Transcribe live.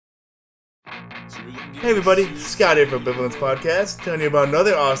Hey everybody, Scott here from Bivalence Podcast, telling you about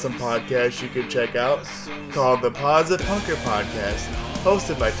another awesome podcast you can check out called the Positive Hunker Podcast,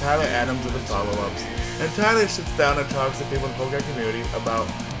 hosted by Tyler Adams of the Follow-Ups. And Tyler sits down and talks to people in the podcast community about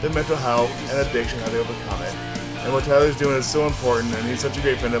their mental health and addiction, how they overcome it. And what Tyler's doing is so important, and he's such a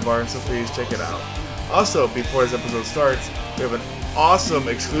great friend of ours, so please check it out. Also, before this episode starts, we have an awesome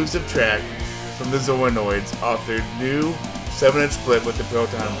exclusive track from the Zoanoids off their new 7-inch split with the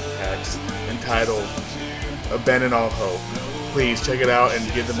Proton Packs entitled Abandon All Hope. Please check it out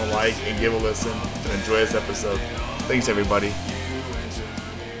and give them a like and give a listen and enjoy this episode. Thanks everybody.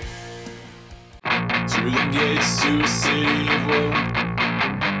 Through the gates to a city of woe,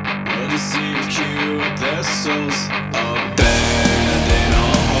 where deceivers queue up their souls. Abandon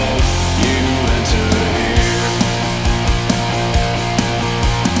all hope, you enter here.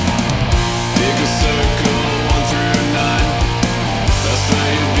 Pick a circle 1 through 9, that's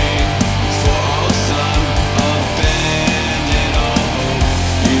where you'll be for all time. Abandon all hope,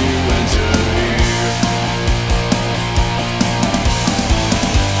 you enter here.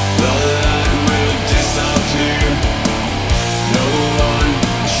 The light will disappear, no one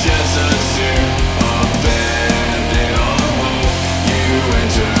sheds a tear. Abandon all hope, you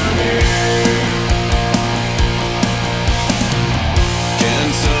enter here.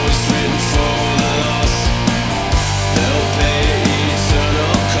 Cantos written for the lost, they'll pay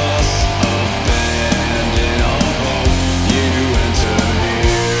eternal cost. Abandon all hope, you enter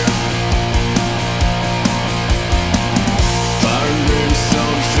here. Fire and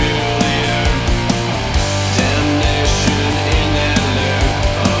brimstone fill the air, damnation in their lair.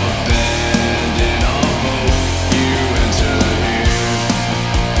 Abandon all hope, you enter here.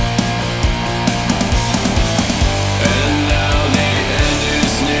 And now the end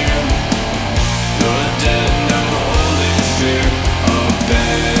is near, the dead know only fear.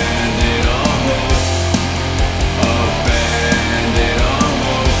 Abandon all hope, abandon all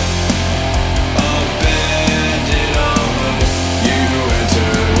hope, abandon all hope, you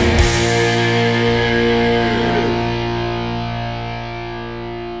enter here.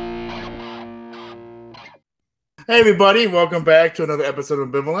 Hey everybody, welcome back to another episode of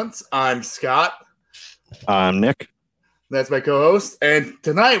Ambivalence. I'm Scott. I'm Nick. That's my co-host. And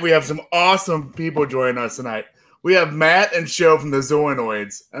tonight we have some awesome people joining us tonight. We have Matt and Sho from the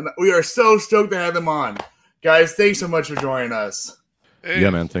Zoanoids. And we are so stoked to have them on. Guys, thanks so much for joining us. Hey,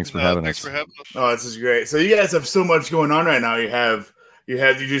 Yeah, man. Thanks for having thanks us. for having us. Oh, this is great. So you guys have so much going on right now. You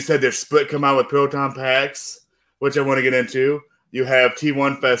just had their split come out with Proton Packs, which I want to get into. You have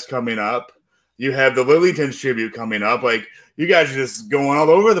T1 Fest coming up. You have the Lillingtons tribute coming up. Like, you guys are just going all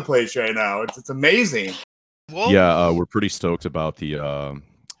over the place right now. It's amazing. Well, Yeah, we're pretty stoked about the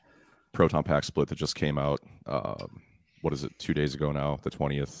Proton Pack split that just came out. What is it? 2 days ago now, the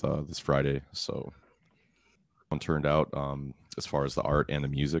 20th, this Friday. So, one turned out as far as the art and the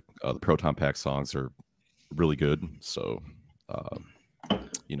music. The Proton Pack songs are really good. So, I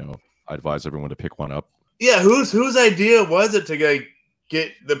advise everyone to pick one up. Yeah, whose idea was it to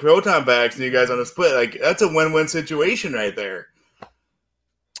get the Proton Packs and you guys on a split? Like, that's a win-win situation right there.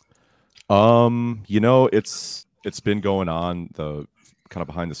 It's been going on the kind of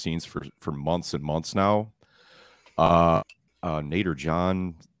behind the scenes for months and months now. Nate or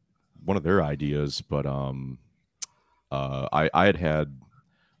John, one of their ideas, but I had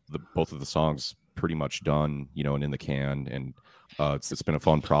both of the songs pretty much done, and in the can, and it's been a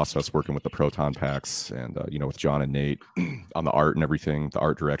fun process working with the Proton Packs and with John and Nate on the art and everything, the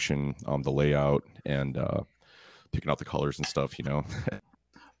art direction, the layout, and picking out the colors and stuff.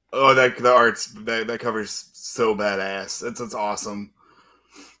 Oh, the art's that cover's so badass. It's awesome,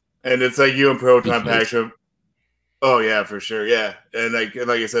 and it's like you and Proton Packs are. Oh yeah, for sure, yeah. And like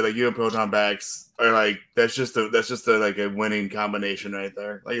I said, like you and Proton Packs are like that's just like a winning combination right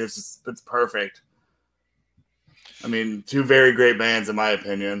there. Like it's perfect. I mean, two very great bands in my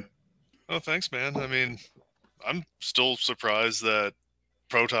opinion. oh, thanks, man. I mean, I'm still surprised that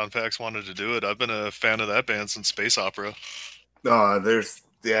Proton Packs wanted to do it. I've been a fan of that band since Space Opera. Oh, they're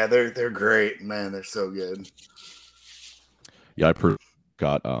great, man. They're so good. Yeah, I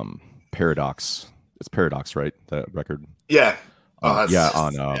got Paradox. It's Paradox, right? That record. Yeah. I got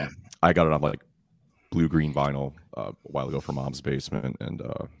it on like blue-green vinyl a while ago from Mom's Basement, and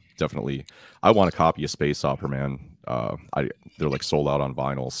definitely, I want a copy of Space Opera, man. They're like sold out on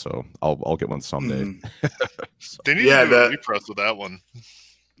vinyl, so I'll get one someday. They need to do a repress with that one.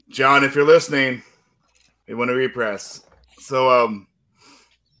 John, if you're listening, we want to repress. So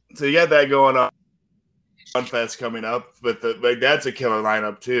you got that going on. Fest coming up, but that's a killer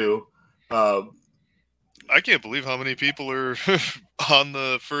lineup too. I can't believe how many people are on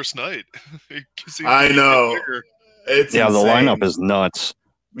the first night. It seems to I be know. bigger. It's Yeah, the insane. lineup is nuts.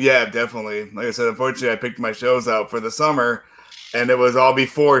 Yeah, definitely. Like I said, unfortunately, I picked my shows out for the summer, and it was all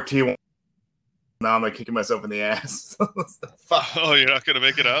before T1. Now I'm like kicking myself in the ass. Fuck. Oh, you're not gonna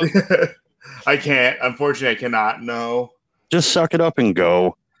make it out? I can't. Unfortunately, I cannot. No. Just suck it up and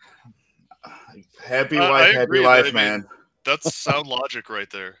go. Happy I wife, happy agree, life, I mean- man. That's sound logic right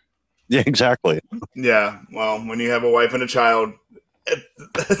there. Yeah, exactly. Yeah. Well, when you have a wife and a child,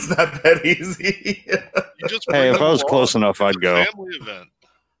 it's not that easy. You just Hey, bring if them I was along. close enough, I'd It's a go. family event.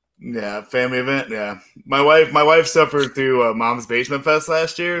 Yeah, family event. Yeah, my wife suffered through Mom's Basement Fest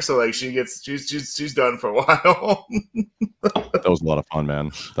last year, so like she's done for a while. That was a lot of fun,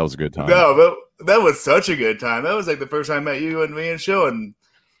 man. That was a good time. No, but that was such a good time. That was like the first time I met you and me and Show, and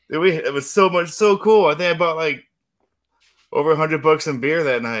it was so cool. I think I bought like over $100 in beer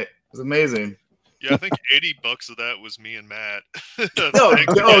that night. It was amazing. Yeah, I think $80 of that was me and Matt. No,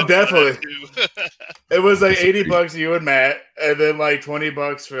 Thanks oh, again for definitely. that, too. It was like $80 you and Matt, and then like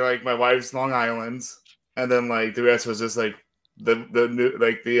 $20 for like my wife's Long Island's, and then like the rest was just like the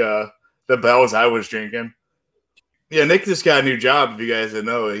bells I was drinking. Yeah, Nick just got a new job. If you guys didn't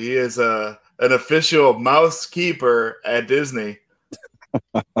know, he is an official mouse keeper at Disney.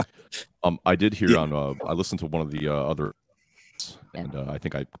 I did hear on. I listened to one of the other, and I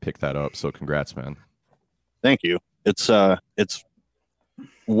think I picked that up. So congrats, man. Thank you. It's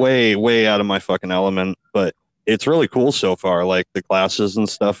way out of my fucking element, but it's really cool so far. Like the classes and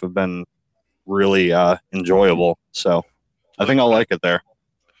stuff have been really enjoyable. So I think I'll like it there.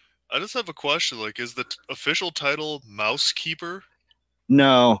 I just have a question. Like, is the official title Mouse Keeper?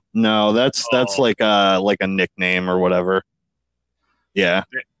 No, that's Oh. like a nickname or whatever. Yeah.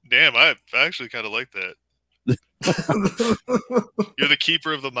 Damn, I actually kind of like that. You're the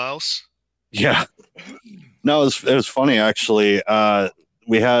keeper of the mouse? Yeah. No, it was funny actually.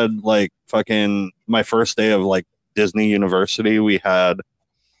 We had like fucking my first day of like Disney University. We had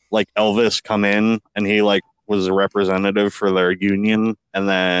like Elvis come in, and he like was a representative for their union, and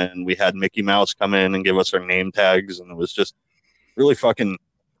then we had Mickey Mouse come in and give us our name tags, and it was just really fucking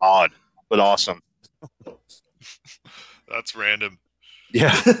odd but awesome. That's random.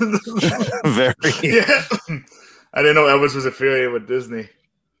 Yeah, very. Yeah, I didn't know Elvis was affiliated with Disney.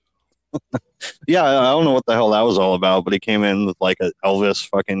 Yeah, I don't know what the hell that was all about, but he came in with like an Elvis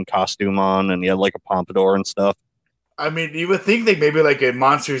fucking costume on, and he had like a pompadour and stuff. I mean, you would think like maybe like a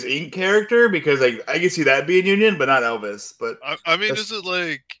Monsters Inc. character, because like I can see that being Union, but not Elvis. But I mean, That's- is it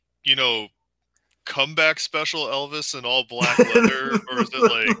like, comeback special Elvis in all black leather? Or is it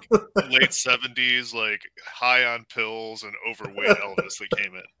like late 70s, like high on pills and overweight Elvis that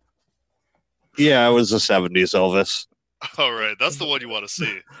came in? Yeah, it was the 70s Elvis. All right, that's the one you want to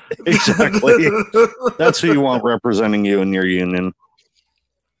see. Exactly. That's who you want representing you in your union.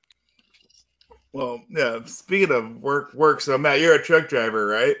 Well, yeah. Speaking of work. So Matt, you're a truck driver,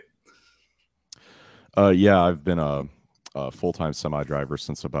 right? Yeah, I've been a full-time semi-driver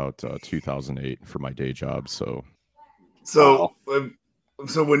since about 2008 for my day job. So So,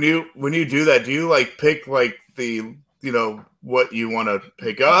 so when you do that, do you like pick like the what you want to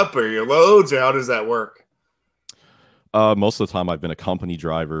pick up or your loads, or how does that work? most of the time, I've been a company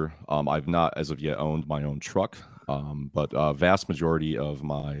driver. I've not, as of yet, owned my own truck. But vast majority of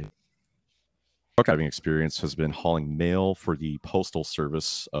my truck driving experience has been hauling mail for the postal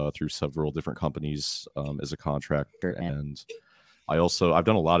service through several different companies as a contractor. And I've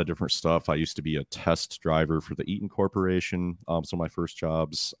done a lot of different stuff. I used to be a test driver for the Eaton Corporation. Some of my first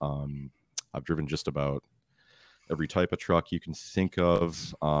jobs. I've driven just about every type of truck you can think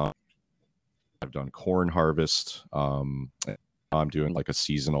of. I've done corn harvest. I'm doing like a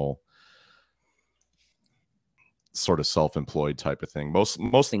seasonal sort of self-employed type of thing.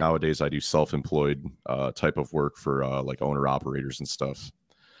 Mostly nowadays I do self-employed type of work for like owner operators and stuff,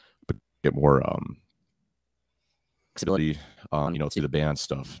 but get more flexibility through the band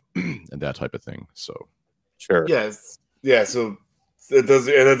stuff and that type of thing. So Sure. Yes, yeah. So it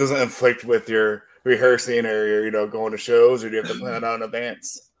doesn't inflict with your rehearsing or your going to shows, or do you have to plan it out in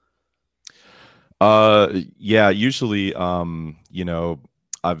advance? Yeah, usually I've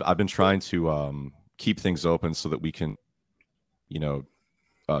been trying to keep things open so that we can do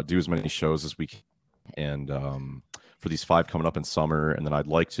as many shows as we can, and for these 5 coming up in summer, and then I'd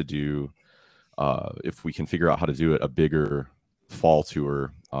like to do if we can figure out how to do it, a bigger fall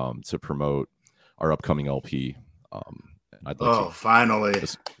tour to promote our upcoming LP. And I'd like to Finally.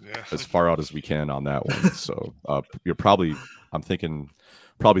 Yeah. as far out as we can on that one. So I'm thinking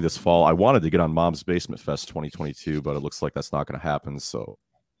probably this fall. I wanted to get on Mom's Basement Fest 2022, but it looks like that's not going to happen. So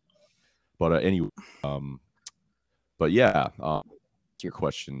But anyway, but yeah, to your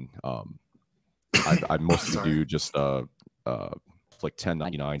question, I mostly Sorry. do just like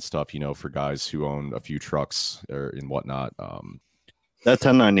 1099 stuff, you know, for guys who own a few trucks or and whatnot. That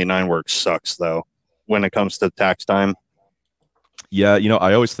 1099 work sucks though when it comes to tax time. Yeah, you know,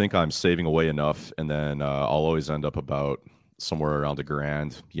 I always think I'm saving away enough, and then I'll always end up about somewhere around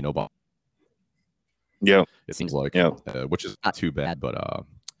 $1,000, you know. Yeah, It seems like, yeah. Which is not too bad, but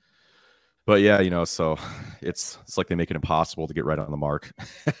yeah, you know, so it's like they make it impossible to get right on the mark.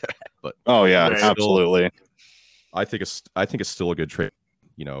 But Oh yeah, Right. absolutely. I think it's still a good trade,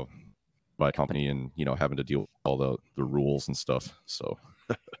 you know, by a company and, you know, having to deal with all the rules and stuff. So,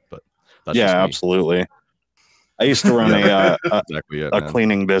 but that's Yeah, just me. absolutely. I used to run Exactly it, a man.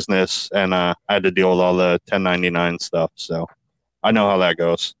 cleaning business, and I had to deal with all the 1099 stuff. So I know how that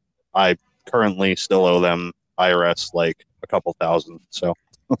goes. I currently still owe them IRS like a couple thousand. So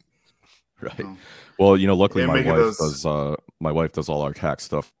Right. Oh. Well, you know, luckily Yeah, my making wife those- does all our tax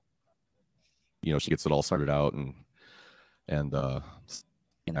stuff. You know, she gets it all sorted out and in that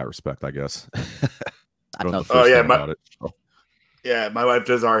respect, I guess. I don't know the Oh, first yeah, thing my- about it. So. Yeah, my wife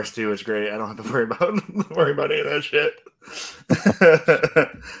does ours too. It's great. I don't have to worry about any of that shit.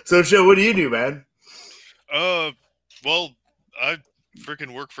 So, Joe, what do you do, man? Well, I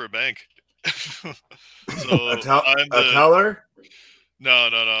freaking work for a bank. So A I'm the teller? no.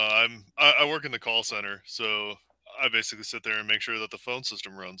 I work in the call center, so I basically sit there and make sure that the phone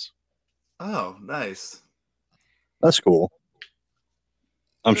system runs. Oh, nice. that's cool.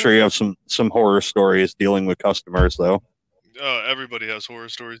 I'm sure you have some horror stories dealing with customers though. Everybody has horror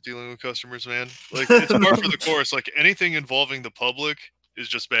stories dealing with customers, man. Like it's par for the course. Like anything involving the public is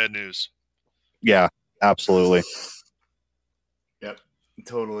just bad news. Yeah, absolutely.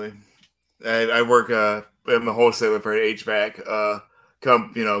 Totally. I work. I'm a wholesaler for an HVAC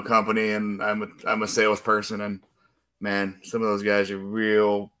company, and I'm a salesperson. And man, some of those guys are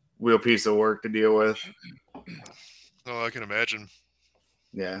real piece of work to deal with. Oh, I can imagine.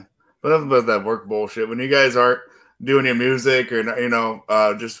 Yeah, but nothing but that work bullshit. When you guys aren't doing your music or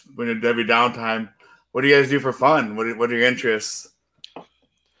just when you have your downtime, what do you guys do for fun? What are your interests?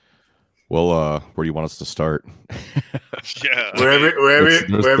 Well, where do you want us to start? Yeah.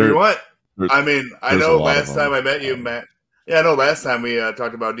 Wherever you want. I mean, I there's a know lot of last time I met you, Matt. Yeah, I know last time we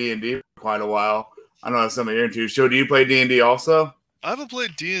talked about D&D for quite a while. I don't know if some of you're into. So, do you play D&D also? I haven't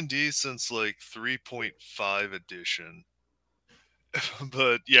played D&D since like 3.5 edition.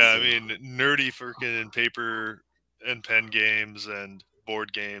 But yeah, I mean, nerdy freaking paper and pen games and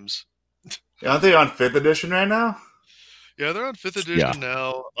board games. Yeah, aren't they on 5th edition right now? Yeah, they're on 5th edition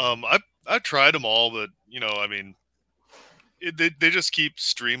now. I tried them all, but I mean, they just keep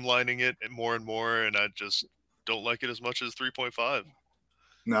streamlining it more and more, and I just don't like it as much as 3.5.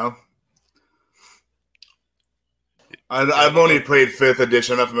 No. I've only played 5th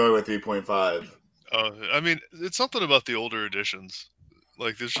edition. I'm not familiar with 3.5. I mean, it's something about the older editions.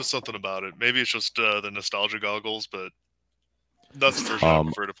 Like, there's just something about it. Maybe it's just the nostalgia goggles, but that's the version I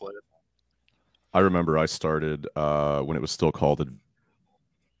prefer to play it. I remember I started when it was still called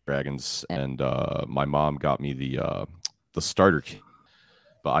Dragons, and my mom got me the starter kit.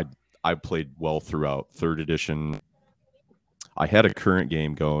 But I played well throughout 3rd edition. I had a current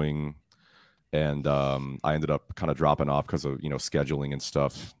game going, and I ended up kind of dropping off because of scheduling and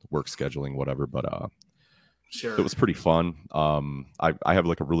stuff, work scheduling, whatever. But Sure. it was pretty fun. I have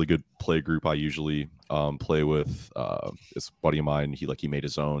like a really good play group. I usually play with this buddy of mine. He made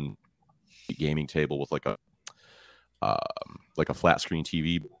his own gaming table with like a flat screen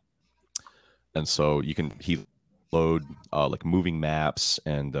TV, and so he load like moving maps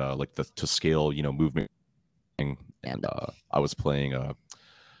and like to scale movement. And I was playing a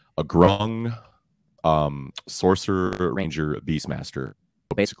Grung Sorcerer Ranger Beastmaster.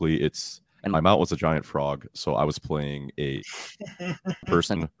 So basically, my mount was a giant frog, so I was playing a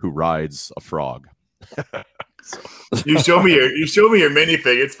person who rides a frog. You show me your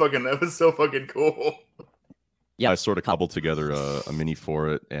minifig. That was so fucking cool. Yeah, I sort of cobbled together a mini for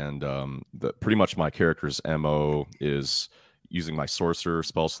it, and pretty much my character's MO is using my sorcerer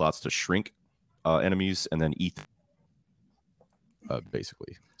spell slots to shrink enemies and then eat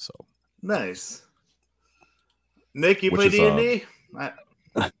basically. So Nice. Nick, you Which play is, D&D?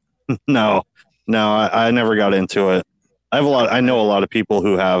 No, I never got into it. I know a lot of people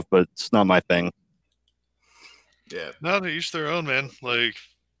who have, but it's not my thing. Yeah. No, to each their own, man. Like,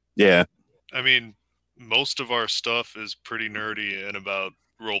 Yeah, I mean, most of our stuff is pretty nerdy and about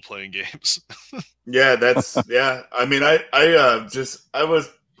role-playing games. Yeah, that's yeah. I mean, I got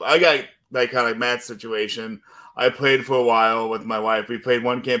like kind of Matt's situation. I played for a while with my wife. We played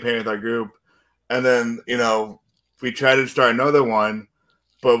one campaign with our group, and then we tried to start another one,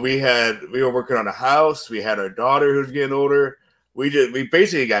 but we were working on a house. We had our daughter who's getting older. We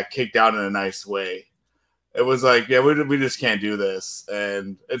basically got kicked out in a nice way. It was like, yeah, we just can't do this,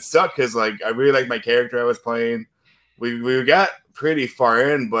 and it sucked because like I really liked my character I was playing. We got pretty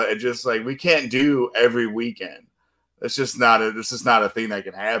far in, but it just like we can't do every weekend. It's just not a thing that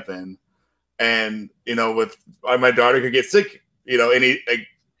can happen. And with my daughter could get sick,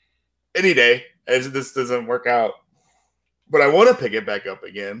 any day, as this doesn't work out. But I want to pick it back up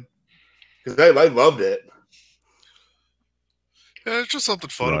again because I loved it. Yeah, it's just something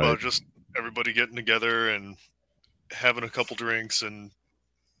fun Right. about just everybody getting together and having a couple drinks and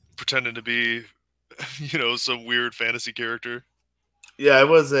pretending to be, some weird fantasy character. Yeah, it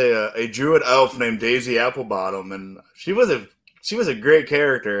was a druid elf named Daisy Applebottom, and she was a great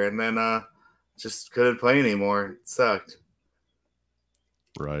character, and then just couldn't play anymore. It sucked.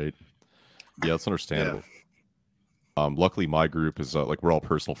 Right. Yeah, that's understandable. Luckily, my group is like we're all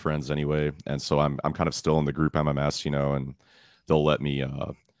personal friends anyway, and so I'm kind of still in the group MMS, and they'll let me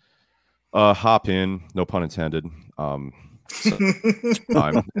hop in, no pun intended. So,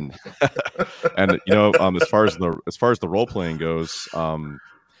 and as far as the role playing goes,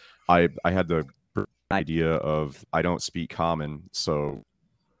 I had the idea of I don't speak common, so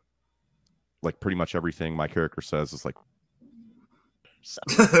like pretty much everything my character says is like,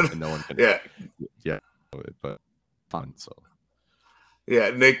 and no one can, yeah, but fun. So yeah,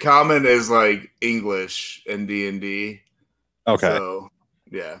 Nick, common is like English in D&D. Okay. So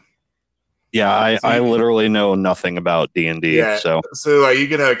yeah. Yeah, I literally know nothing about D&D. Yeah. So like you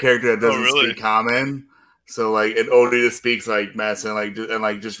can have a character that doesn't really? speak common. So like it only just speaks like mess and like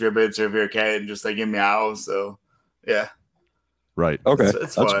just ribbits or if you're a cat and just like give meows. So yeah. right. okay,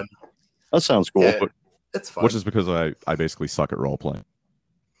 It's fun. that sounds cool. Yeah, it's fun. Which is because I basically suck at role playing.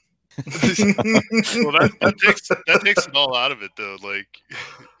 Well, that takes it all out of it, though. Like,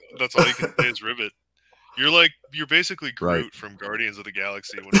 that's all you can say is ribbit. You're basically Groot Right. from Guardians of the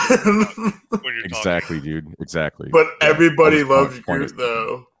Galaxy when you're Exactly, talking. dude. Exactly. But Yeah, everybody I was loves point Groot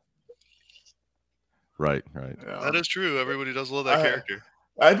though. Right. Yeah. That is true. Everybody does love that character.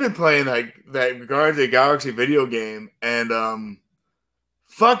 I've been playing like that Guardians of the Galaxy video game, and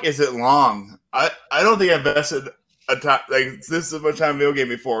fuck, is it long? I don't think I've invested a time like this much time in a video game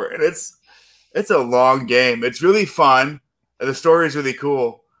before, and it's a long game. It's really fun, and the story is really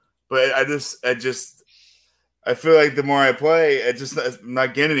cool. But I feel like the more I play, I'm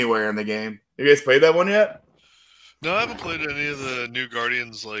not getting anywhere in the game. You guys played that one yet? No, I haven't played any of the new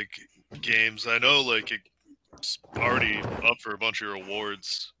Guardians games. I know it's already up for a bunch of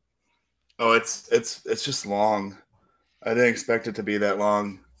awards. Oh, it's just long. I didn't expect it to be that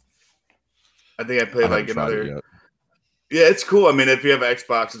long. I think I played I like haven't tried it another. yet. Yeah, it's cool. I mean, if you have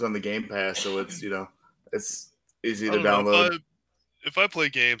Xbox, it's on the Game Pass, so it's it's easy I to don't know, download. if I play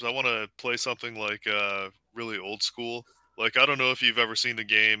games, I want to play something like really old school. Like, I don't know if you've ever seen the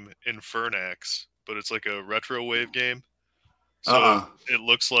game Infernax, but it's like a retro wave game. So it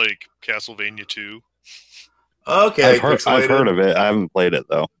looks like Castlevania 2. Okay, I've heard of it. I haven't played it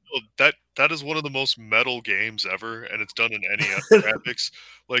though. Well, that is one of the most metal games ever, and it's done in NES graphics.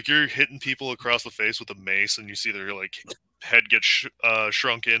 Like, you're hitting people across the face with a mace, and you see their head get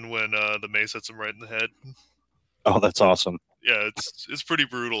shrunk in when the mace hits them right in the head. Oh, that's awesome. Yeah, it's pretty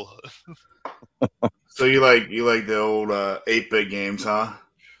brutal. So you like the old 8-bit games, huh?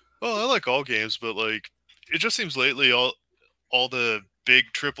 Well, I like all games, but it just seems lately all the big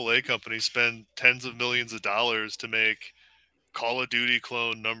AAA companies spend tens of millions of dollars to make Call of Duty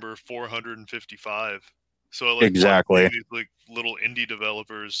clone number 455. So Exactly. these little indie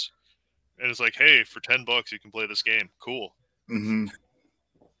developers, and it's like, hey, for $10 you can play this game. Cool. Mm-hmm.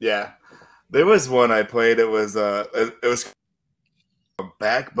 Yeah, there was one I played. It was a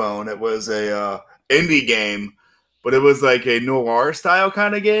Backbone. It was a indie game, but it was like a noir style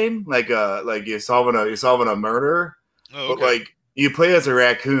kind of game. Like you're solving a murder, Oh, but okay. you play as a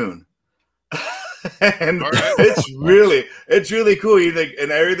raccoon. And Right. it's really cool.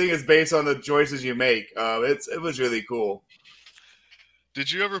 And everything is based on the choices you make. It was really cool.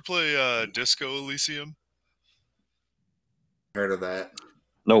 Did you ever play Disco Elysium? Heard of that?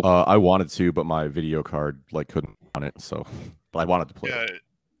 Nope. I wanted to, but my video card couldn't on it. So, but I wanted to play it.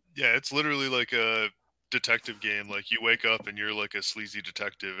 Yeah, it's literally like a detective game. Like, you wake up and you're like a sleazy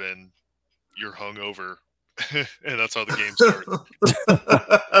detective, and you're hungover, and that's how the game starts.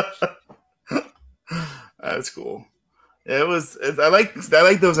 That's cool. Yeah, I like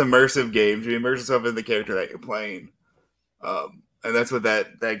those immersive games. You immerse yourself in the character that you're playing, and that's what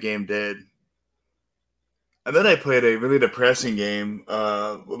that game did. And then I played a really depressing game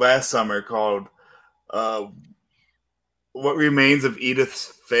last summer called What Remains of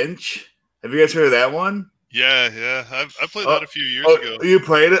Edith Finch. Have you guys heard of that one? Yeah. I played Oh, that a few years ago. You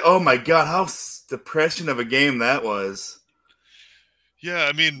played it? Oh my god, how depressing of a game that was. Yeah,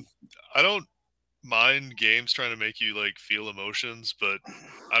 I mean, I don't mind games trying to make you like feel emotions, but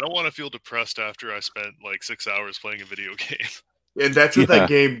I don't want to feel depressed after I spent like 6 hours playing a video game. And that's what that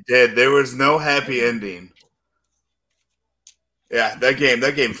game did. There was no happy ending. Yeah, that game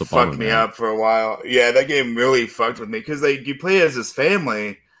It's a fucked bummer, me man. up for a while. Yeah, that game really fucked with me because like you play as this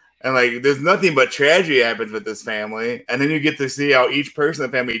family, and like there's nothing but tragedy happens with this family, and then you get to see how each person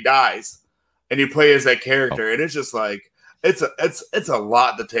in the family dies, and you play as that character, and it's just like it's a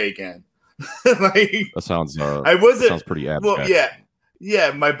lot to take in. Like That sounds sounds pretty abstract. well,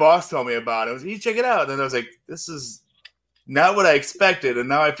 yeah. My boss told me about it. I was like, you check it out, and then I was like, this is not what I expected, and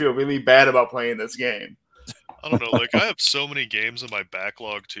now I feel really bad about playing this game. I don't know, like I have so many games in my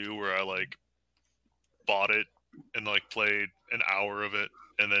backlog too where I like bought it and like played an hour of it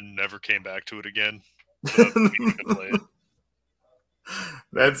and then never came back to it again. But I've been meaning to play it.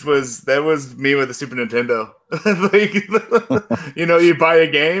 That was me with the Super Nintendo. Like, you buy a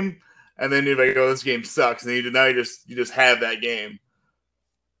game and then you're like, "Oh, this game sucks," and you just have that game.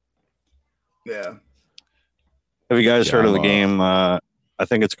 Yeah. Have you guys Yeah, heard of the I'm, game? I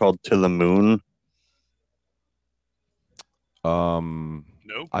think it's called To the Moon.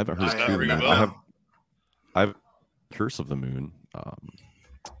 Nope. I haven't Does heard not too ring a many. bell. I have Curse of the Moon.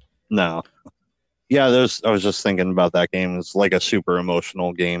 No. Yeah, I was just thinking about that game. It's like a super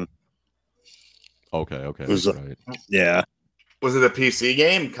emotional game. Okay, was a- right. Yeah. Was it a PC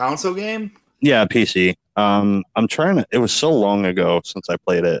game, console game? Yeah, PC. I'm trying to. It was so long ago since I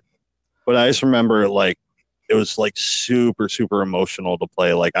played it, but I just remember like it was like super super emotional to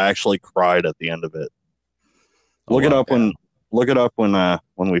play. Like I actually cried at the end of it. Oh, Look it wow. up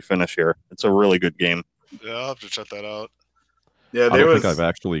when we finish here. It's a really good game. Yeah, I'll have to check that out. Yeah, I there don't was. think I've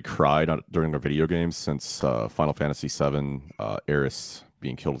actually cried during a video game since Final Fantasy VII, Aeris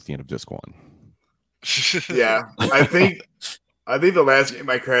being killed at the end of Disc 1. Yeah, I think the last game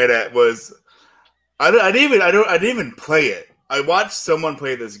I cried at was I didn't even play it. I watched someone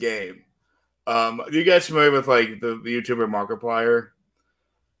play this game. Are you guys familiar with like the YouTuber Markiplier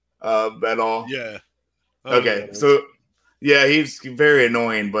at all? Yeah. I don't know Okay, what that is. so yeah, he's very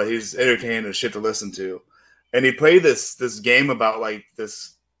annoying, but he's entertaining as shit to listen to. And he played this game about like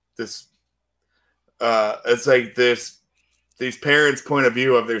this it's like these parents' point of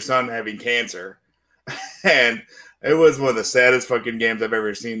view of their son having cancer. And it was one of the saddest fucking games I've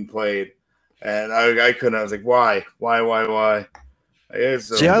ever seen played. And I couldn't. I was like, why?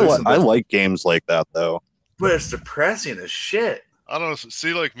 See, I like games like that though. But it's depressing as shit. I don't know.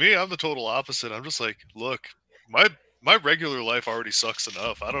 See, like me, I'm the total opposite. I'm just like, look, my regular life already sucks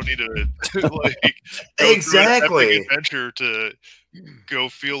enough. I don't need to like go Exactly. through an epic adventure to go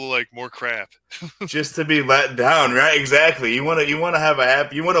feel like more crap. Just to be let down, right? Exactly. You want to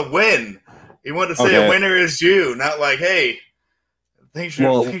have you want to win. You want to say Okay. a winner is you, not like, hey, thanks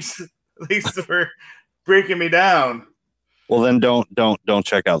for breaking me down. Well, then don't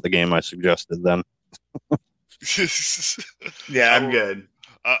check out the game I suggested. Then Yeah, I'm good.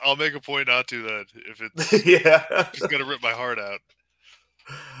 I'll make a point not to that if it's Yeah. just gonna rip my heart out.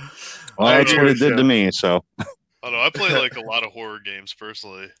 well, I that's hear what you, it did Sean. to me. So I don't know. I play like a lot of horror games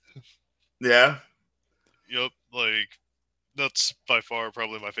personally. Yeah. Yep, like that's by far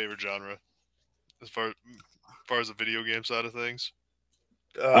probably my favorite genre as far as the video game side of things.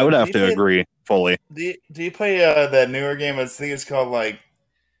 I would have to agree fully. Do you play that newer game? I think it's called like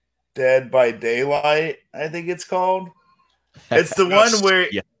Dead by Daylight. I think it's called. It's the Yes. one where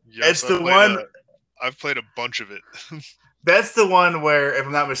Yeah. It's I've the played one- I've played a bunch of it. that's the one where, if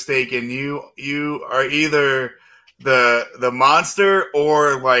I'm not mistaken, you are either the monster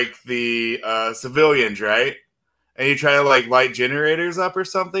or like the civilians, right? And you try to like light generators up or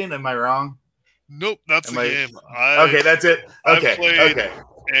something. Am I wrong? Nope, that's Am the I- game. Okay, that's it. I've Okay, played- okay.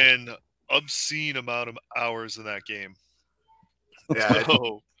 An obscene amount of hours in that game. Yeah,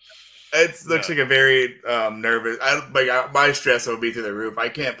 So, it looks like a very nervous. My stress will be through the roof. I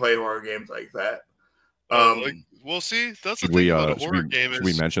can't play horror games like that. well, see, that's the Should thing we about a should horror we, game should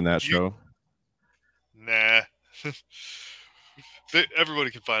we is mention that you- show? Nah. Everybody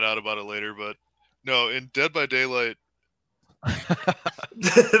can find out about it later, but no, in Dead by Daylight,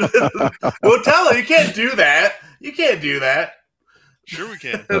 Well, tell her you can't do that. You can't do that. sure we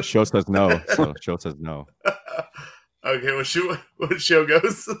can. The show says no. So show says no. Okay, what show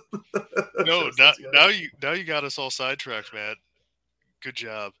goes? No, Show says go. now you got us all sidetracked, Matt. Good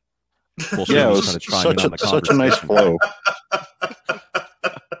job. Well, Yeah, it Shane was kinda chime in on the such a nice conversation. flow.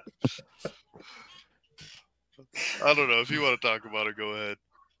 I don't know if you want to talk about it. Go ahead.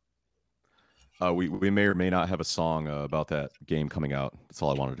 We may or may not have a song about that game coming out. That's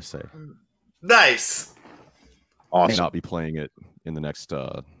all I wanted to say. Nice. May Awesome. not be playing it in the next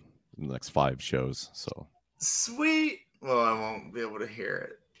 5 shows. So Sweet. Well, I won't be able to hear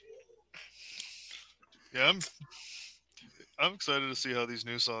it. Yeah, I'm excited to see how these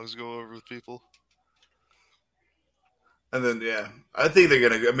new songs go over with people. And then yeah, I think they're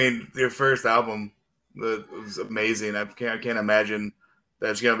gonna. I mean, their first album was amazing. I can't imagine that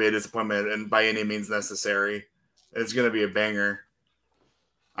it's gonna be a disappointment, and by any means necessary, it's gonna be a banger.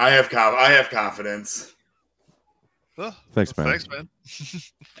 I have confidence. Well, thanks, man. Thanks, man.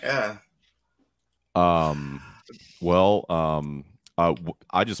 Yeah.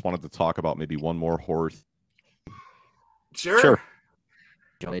 I just wanted to talk about maybe one more horror. Sure.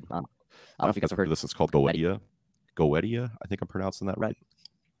 I don't know if you guys have heard of this. It's called Goetia. Goetia, I think I'm pronouncing that right.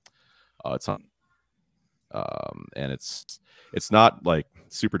 It's on, and it's not like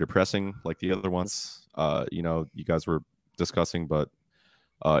super depressing like the other ones. You guys were discussing, but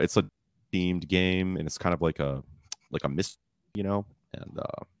it's a themed game, and it's kind of like a mystery, and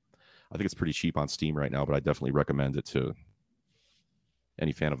I think it's pretty cheap on Steam right now. But I definitely recommend it to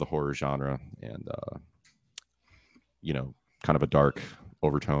any fan of the horror genre, and kind of a dark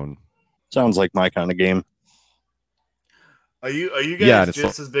overtone. Sounds like my kind of game. Are you guys Yeah, and it's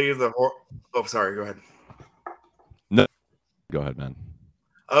just as big as the horror? Oh, sorry. Go ahead. No, go ahead, man.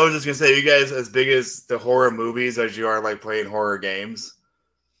 I was just gonna say, you guys as big as the horror movies as you are like playing horror games.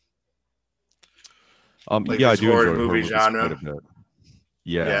 Like Yeah, I this do horror enjoy horror movie movies genre. quite a bit.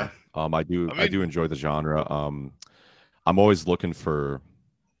 Yeah. Yeah. I do. I I do mean- enjoy the genre. I'm always looking for,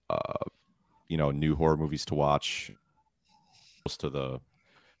 new horror movies to watch. Most of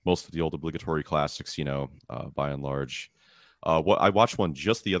the old obligatory classics, by and large. I watched one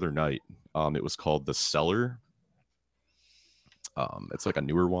just the other night. It was called The Cellar. It's like a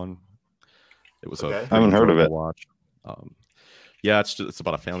newer one. It was Okay. a I haven't heard of enjoyable it. watch. Yeah, it's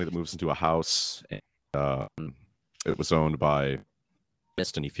about a family that moves into a house, and it was owned by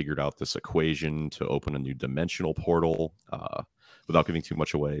and he figured out this equation to open a new dimensional portal without giving too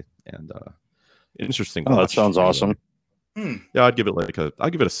much away. And interesting. Oh, that watch, sounds awesome. Yeah, I'd give it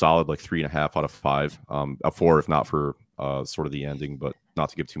a solid 3.5 out of 5. A 4 if not for sort of the ending, but not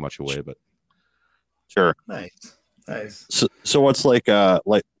to give too much away. But Sure. Nice. So what's like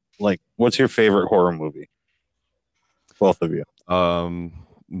what's your favorite horror movie? Both of you.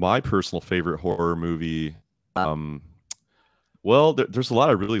 my personal favorite horror movie, well, there's a lot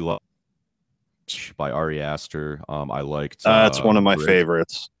I really love by Ari Aster. I liked. That's one of my Brick.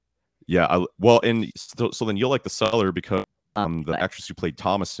 favorites. Yeah, and so then you'll like The Cellar because the actress who played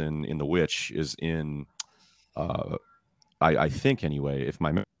Thomason in The Witch is in, I think anyway, if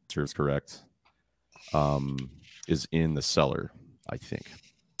my memory serves correct, is in The Cellar. I think.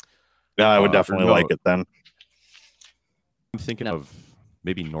 Yeah, I would definitely no. like it then. I'm thinking of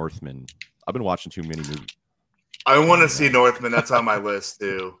maybe Northman. I've been watching too many movies. I want to see Northman. That's on my list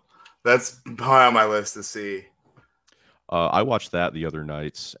too. That's high on my list to see. I watched that the other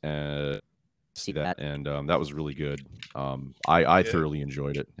night and that was really good. I thoroughly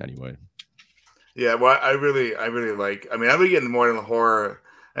enjoyed it anyway. Yeah, well, I really like. I mean, I've been getting more into horror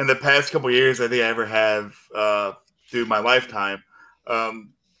in the past couple years. I think I ever have through my lifetime.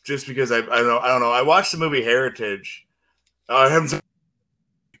 Just because I don't know. I watched the movie Heritage, and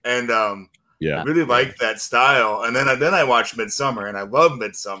Yeah, really liked that style. And then I watched Midsummer, and I love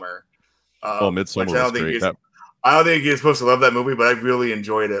Midsummer. Midsummer which I was don't think great. I don't think you're supposed to love that movie, but I really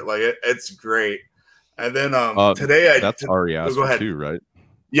enjoyed it. Like it's great. And then today that's Ari go Aster ahead. too, right?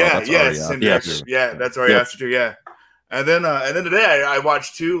 Yeah, that's yeah, Ari it's the same Aster. director. Yeah, that's Ari Aster too. Yeah, and then today I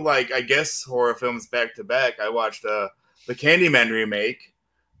watched two I guess horror films back to back. I watched the Candyman remake,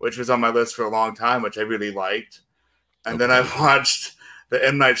 which was on my list for a long time, which I really liked, and then I watched the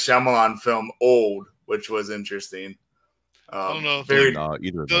M. Night Shyamalan film Old, which was interesting. I don't know if Very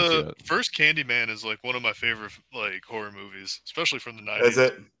Either of those the yet. first Candyman is like one of my favorite horror movies, especially from the 90s. is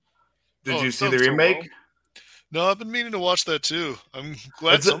it? Did Oh, you it see the sounds so remake? well. No, I've been meaning to watch that too. I'm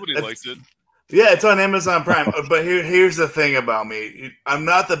glad somebody liked it. Yeah, it's on Amazon Prime. But here's the thing about me. I'm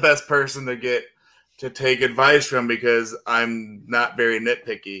not the best person to take advice from because I'm not very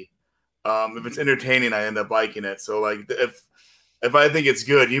nitpicky. If it's entertaining, I end up liking it. So like if I think it's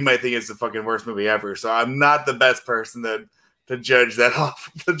good, you might think it's the fucking worst movie ever. So I'm not the best person to judge that off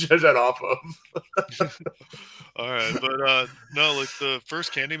of. All right, but no, like the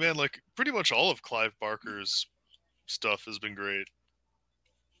first Candyman, like pretty much all of Clive Barker's stuff has been great.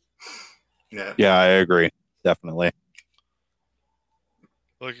 Yeah. Yeah, I agree. Definitely.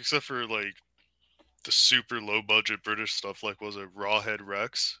 Like, except for like the super low budget British stuff, like was it Rawhead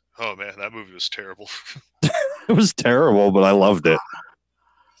Rex? Oh man, that movie was terrible. It was terrible, but I loved it.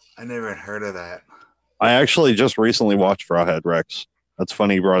 I never even heard of that. I actually just recently watched Rawhead Rex. That's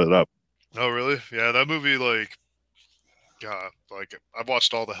funny you brought it up. Oh really? Yeah, that movie, like, yeah, like I've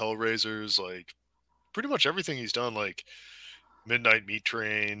watched all the Hellraisers, like pretty much everything he's done, like Midnight Meat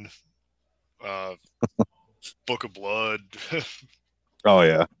Train, uh, Book of Blood. Oh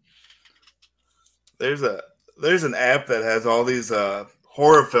yeah. There's an app that has all these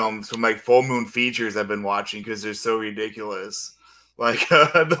horror films from like Full Moon Features I've been watching because they're so ridiculous. Like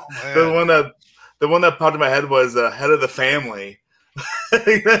the one that popped in my head was Head of the Family.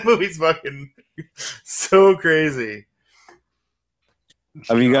 That movie's fucking so crazy.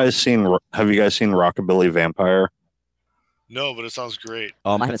 Have you guys seen Rockabilly Vampire? No, but it sounds great.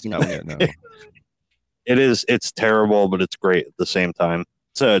 I haven't seen that one yet. No. It's terrible, but it's great at the same time.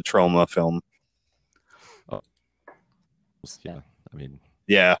 It's a trauma film. Yeah, I mean,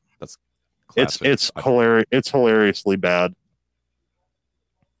 Yeah, that's it's classic. hilarious. It's hilariously bad.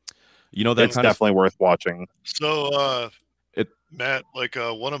 You know, that It's kind of definitely worth watching. So, Matt, like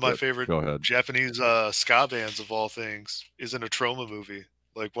one of my favorite go ahead. Japanese ska bands of all things is in a trauma movie.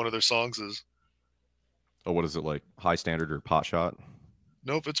 Like one of their songs is. Oh, what is it, like High Standard or Pot Shot?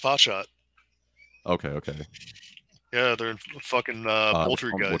 Nope, it's Potshot. Okay. Yeah, they're in fucking What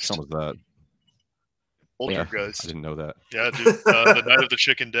Poltergeist. song was that? Poltergeist. I didn't know that. Yeah, dude. The Night of the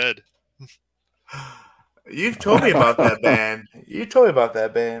Chicken Dead. You've told me about that band. You told me about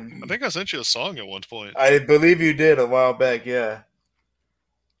that band. I think I sent you a song at one point. I believe you did a while back. Yeah.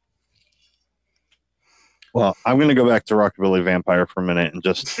 Well, I'm going to go back to Rockabilly Vampire for a minute and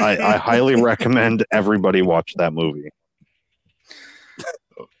just I highly recommend everybody watch that movie.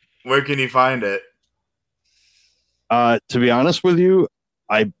 Where can you find it? To be honest with you,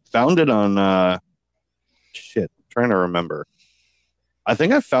 I found it on I'm trying to remember. I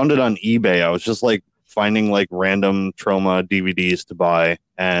think I found it on eBay. I was just like finding like random trauma DVDs to buy,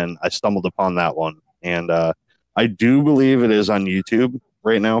 and I stumbled upon that one. And I do believe it is on YouTube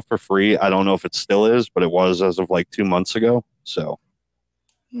right now for free. I don't know if it still is, but it was as of like 2 months ago. So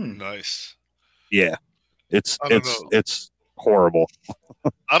Nice. yeah, it's I don't know. it's horrible.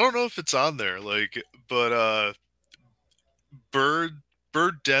 I don't know if it's on there, like, but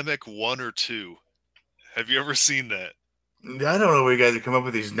Birdemic 1 or 2. Have you ever seen that? I don't know where you guys have come up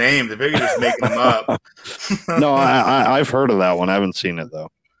with these names. They're maybe just making them up. No, I've heard of that one. I haven't seen it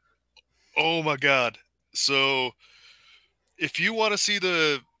though. Oh my god. So if you want to see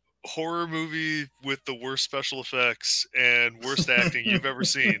the horror movie with the worst special effects and worst acting you've ever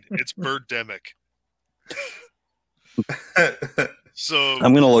seen, it's Birdemic. So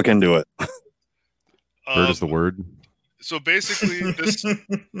I'm gonna look into it. Bird is the word. So basically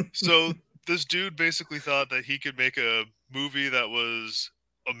this dude basically thought that he could make a movie that was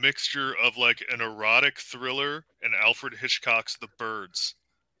a mixture of like an erotic thriller and Alfred Hitchcock's The Birds.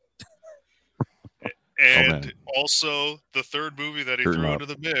 And also, the third movie that he threw into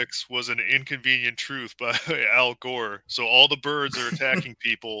the mix was An Inconvenient Truth by Al Gore. So all the birds are attacking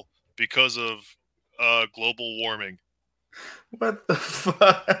people because of global warming. What the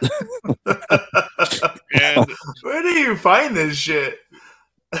fuck? And where do you find this shit?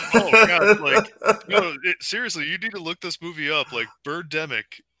 Oh god, like no, seriously, you need to look this movie up, like Birdemic,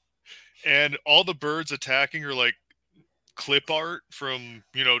 and all the birds attacking are like clip art from,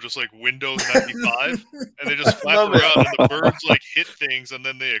 you know, just like Windows 95, and they just flap around and the birds like hit things and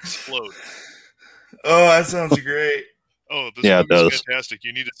then they explode. Oh, that sounds great. Oh, this movie's fantastic.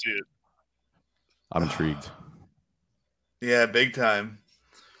 You need to see it. I'm intrigued. Yeah, big time.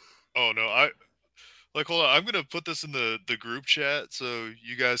 Oh no, hold on. I'm gonna put this in the group chat so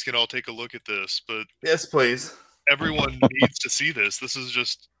you guys can all take a look at this. But yes, please. Everyone needs to see this. This is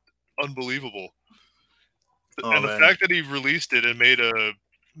just unbelievable. Oh, and the fact that he released it and made a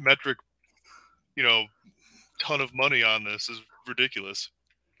metric, you know, ton of money on this is ridiculous.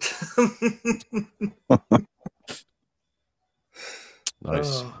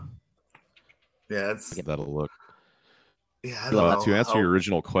 Nice. Oh. Yeah, that'll look. Yeah, to answer your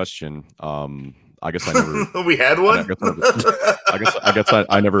original question, I guess I never. We had one. I guess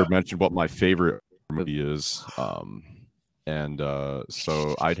I never mentioned what my favorite movie is, and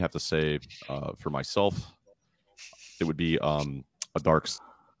so I'd have to say for myself, it would be A Dark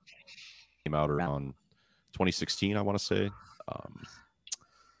came out around 2016, I want to say,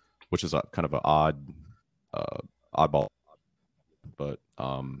 which is a kind of an oddball, but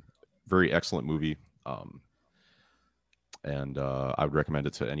very excellent movie. and I would recommend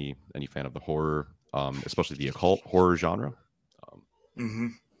it to any fan of the horror, especially the occult horror genre. Mm-hmm.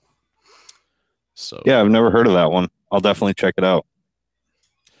 So Yeah, I've never heard of that one. I'll definitely check it out.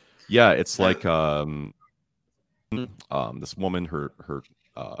 yeah, it's like this woman, her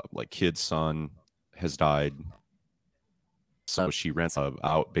like kid's son has died, so she rents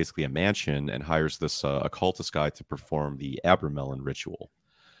out basically a mansion and hires this occultist guy to perform the Abramelin ritual,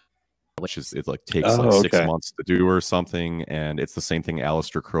 which is it like takes like 6 months to do or something, and it's the same thing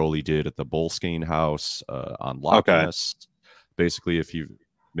Aleister Crowley did at the Boleskine house on Loch Ness. Basically, if you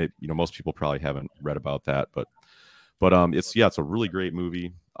most people probably haven't read about that, but it's a really great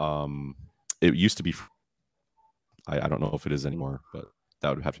movie. It used to be, I don't know if it is anymore, but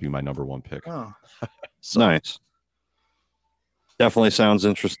that would have to be my number one pick. Oh, so. Nice. Definitely sounds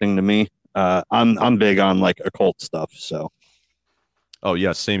interesting to me. I'm big on like occult stuff, so. Oh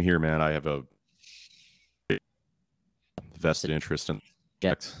yeah, same here, man. I have a vested interest in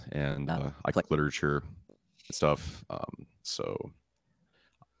it, and I collect literature and stuff. So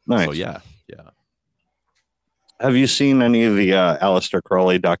nice. So yeah. Have you seen any of the Aleister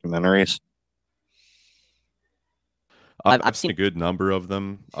Crowley documentaries? I've seen a good number of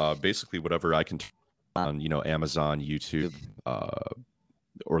them. Basically, whatever I can on Amazon, YouTube,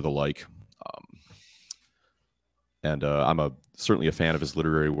 or the like. And I'm certainly a fan of his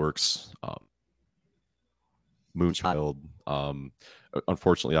literary works. Moonchild.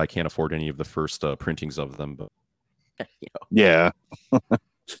 Unfortunately, I can't afford any of the first printings of them, but yeah.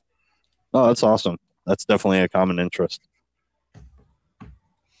 Oh, that's awesome. That's definitely a common interest.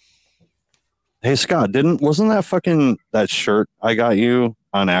 Hey Scott, wasn't that shirt I got you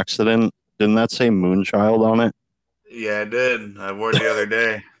on accident? Didn't that say Moonchild on it? Yeah, it did. I wore it the other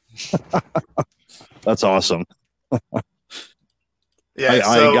day. That's awesome.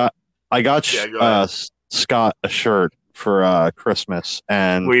 Yeah, I got Scott a shirt for Christmas,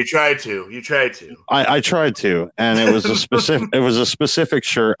 and well, you tried to. I tried to, and it was a specific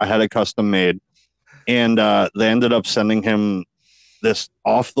shirt. I had it custom made, and they ended up sending him this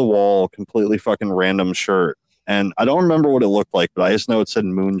off the wall, completely fucking random shirt, and I don't remember what it looked like, but I just know it said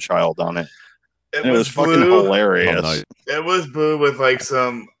Moonchild on it. It was fucking hilarious. Oh, nice. It was blue with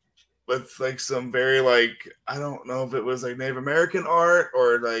some very I don't know if it was like Native American art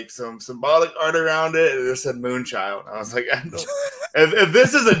or like some symbolic art around it. It just said Moonchild. I was like, I don't. if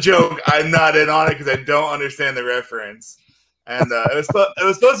this is a joke, I'm not in on it because I don't understand the reference. And it was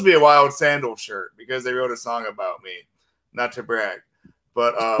supposed to be a Wild Sandal shirt because they wrote a song about me. Not to brag,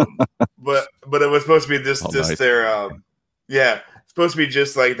 but but it was supposed to be just nice. Their supposed to be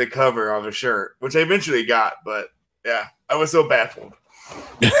just like the cover of a shirt, which I eventually got. But yeah, I was so baffled.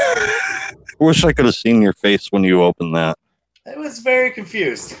 I wish I could have seen your face when you opened that. I was very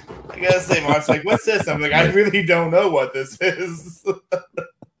confused. I gotta say, Mark's like, "What's this?" I'm like, "I really don't know what this is."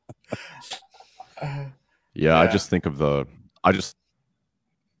 Yeah, I just think of look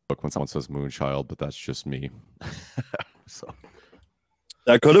when someone says Moonchild, but that's just me. So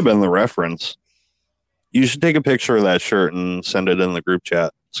that could have been the reference. You should take a picture of that shirt and send it in the group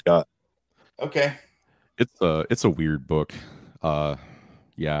chat, Scott. Okay. It's a weird book.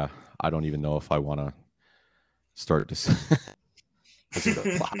 Yeah, I don't even know if I want to start to.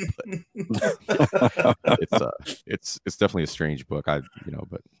 It's definitely a strange book.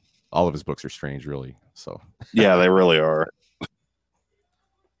 But all of his books are strange, really. So yeah, they really are.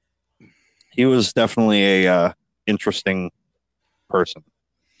 He was definitely a interesting person.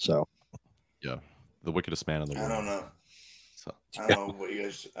 So yeah, the wickedest man in the world. I don't know. So I don't know who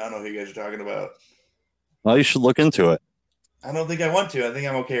you guys are talking about. Well, you should look into it. I don't think I want to. I think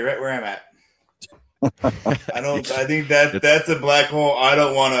I'm okay right where I'm at. I think that's a black hole I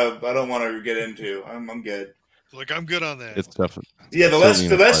don't want to get into. I'm good. Like I'm good on that. It's definitely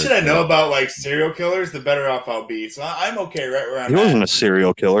the less shit I know about like serial killers, the better off I'll be. So I'm okay right where I'm at. He wasn't a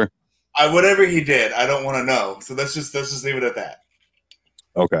serial killer. Whatever he did, I don't want to know. So let's just leave it at that.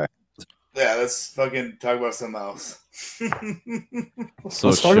 Okay. Yeah, let's fucking talk about something else. So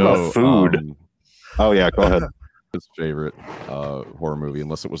let's talk about food. Oh yeah, go ahead. His favorite horror movie,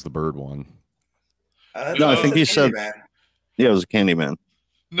 unless it was the bird one. No, I think he said. Yeah, it was a Candyman.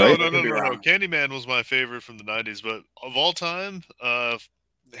 No, right? no. Candyman was my favorite from the 90s, but of all time,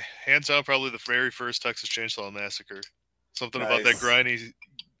 hands down, probably the very first Texas Chainsaw Massacre. Something about that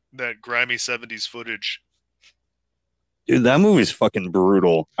grimy 70s footage. Dude, that movie's fucking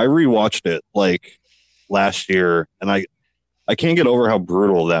brutal. I rewatched it like last year, and I can't get over how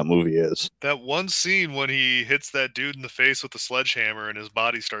brutal that movie is. That one scene when he hits that dude in the face with the sledgehammer and his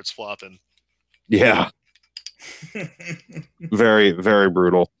body starts flopping. Yeah. Very, very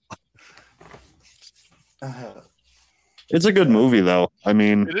brutal. It's a good movie, though. I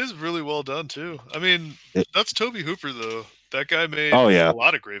mean, It is really well done too. I mean, that's Toby Hooper though. That guy made Oh, yeah. a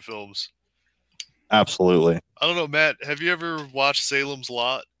lot of great films. absolutely. I don't know, Matt. Have you ever watched Salem's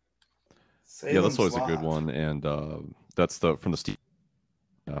Lot? Yeah, that's Salem's always a good Lot. one, and that's from the Steve.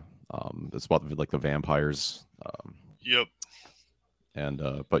 Yeah, it's about like the vampires. Yep. And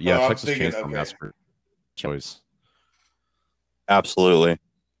but yeah, Oh, I'm Texas thinking, Chainsaw okay. Massacre choice. Absolutely.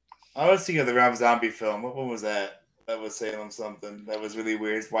 I was thinking of the Rob Zombie film. What one was that? That was Salem something. That was really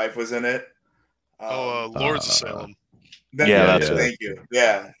weird. His wife was in it. Lords of Salem. Yeah, that's it. Thank you.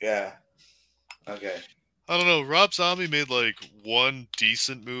 Yeah. Okay. I don't know. Rob Zombie made like one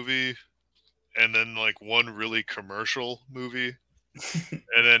decent movie, and then like one really commercial movie,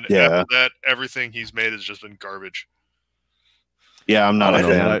 and then Yeah. after that, everything he's made has just been garbage. Yeah, I'm not I a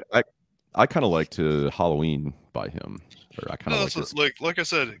don't know, fan. man. I kind of liked Halloween by him, or I kind No, of that's like like I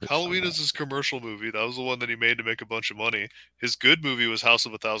said, Halloween is his commercial movie. That was the one that he made to make a bunch of money. His good movie was House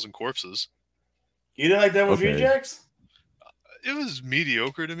of a Thousand Corpses. You didn't like Devil's Okay. Rejects? It was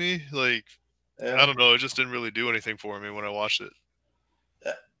mediocre to me. Like Yeah. I don't know, it just didn't really do anything for me when I watched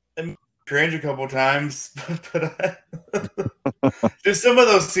it. Cringe a couple times, but just some of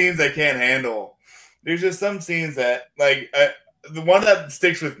those scenes I can't handle. There's just some scenes that, like, the one that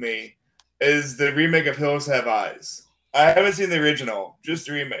sticks with me is the remake of Hills Have Eyes. I haven't seen the original, just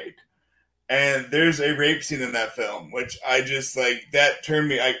the remake. And there's a rape scene in that film, which I just, like, that turned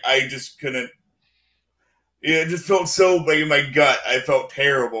me, I just couldn't. It just felt so, like, in my gut, I felt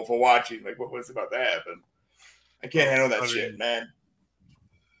terrible for watching. Like, what was about to happen? I can't handle that shit, man.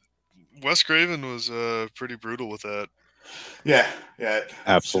 Wes Craven was pretty brutal with that. Yeah.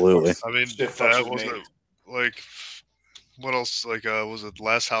 Absolutely. I mean, Shit fucks that with me. wasn't like what else? Like, was it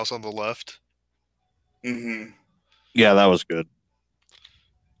Last House on the Left? Mm-hmm. Yeah, that was good.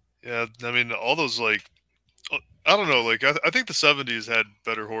 Yeah, I mean, all those like, I don't know. Like, I think the '70s had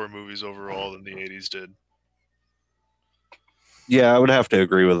better horror movies overall than the '80s did. Yeah, I would have to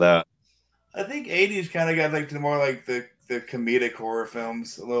agree with that. I think '80s kind of got like the more like the comedic horror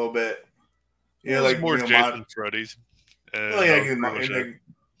films a little bit. Yeah, Yeah, like like more you know, Jason Freddy's. well, yeah,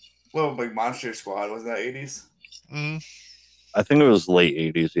 like Monster Squad was that '80s? Mm-hmm. I think it was late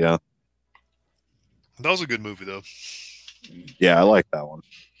 80s, yeah. That was a good movie though. Yeah, I like that one.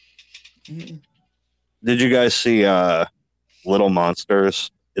 Mm-hmm. Did you guys see Little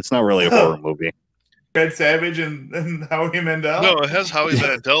Monsters? It's not really a horror movie. Red Savage and Howie Mandel. No, it has Howie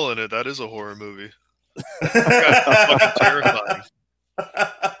Mandel in it. That is a horror movie. Fucking terrifying.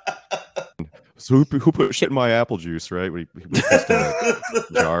 So who put shit in my apple juice, right? When he pissed in a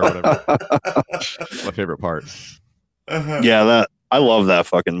jar or whatever. That's my favorite part. Uh-huh. Yeah, I love that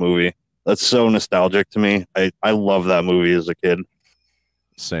fucking movie. That's so nostalgic to me. I love that movie as a kid.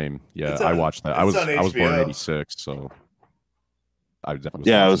 Same. Yeah, It's I on- watched that. it's I was on born in HBO. '86, so I definitely was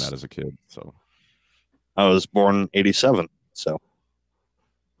Yeah, I watching was- that as a kid. So I was born in 87, so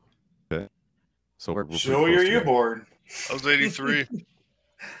we're pretty Show close year to you that. born. I was 83.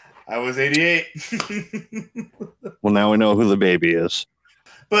 I was 88. well, now we know who the baby is.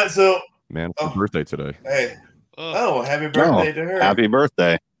 But so, Man, it's her Oh. birthday today. hey, Oh, happy birthday to her. Happy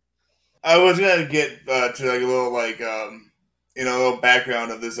birthday. I was gonna get to like a little like a little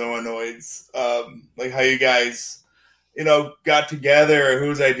background of the Zoonoids, like how you guys, got together, or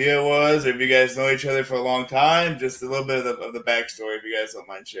whose idea it was, or if you guys know each other for a long time. Just a little bit of the backstory, if you guys don't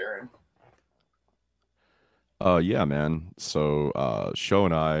mind sharing. Yeah, man. So Sho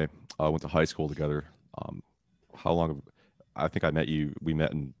and I went to high school together. How long? I think I met you. We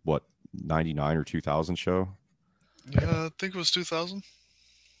met in what, 99 or 2000, Sho? yeah, I think it was 2000.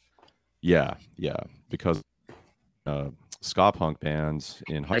 Yeah. Because ska punk bands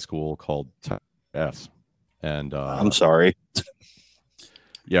in high school called F, and I'm sorry.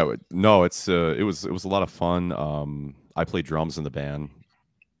 yeah, no, it was a lot of fun. I played drums in the band.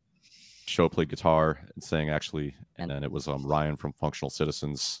 Sho played guitar and sang actually, and then it was Ryan from Functional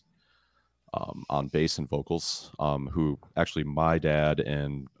Citizens on bass and vocals. Who actually my dad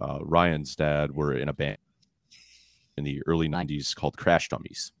and Ryan's dad were in a band in the early '90s called Crash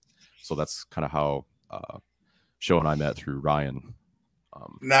Dummies. So that's kind of how Sho and I met, through Ryan.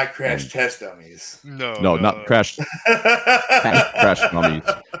 Not crash And- test dummies. No, Not Crash Crash Dummies.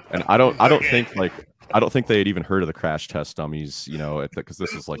 And I don't think they had even heard of the Crash Test Dummies, because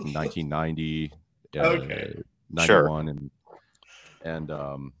this is like 1990, Okay. 91, and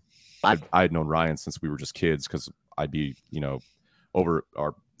I'd known Ryan since we were just kids, because I'd be over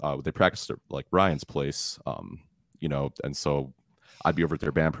our they practiced at like Ryan's place, and so I'd be over at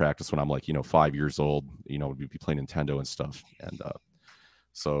their band practice when I'm like 5 years old, we'd be playing Nintendo and stuff, and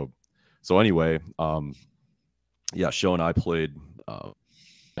so anyway, yeah, Show and I played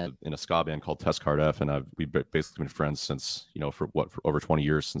in a ska band called Test Card F, and we've basically been friends since, for over 20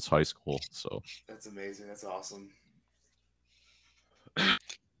 years, since high school. So That's amazing. That's awesome. Yeah,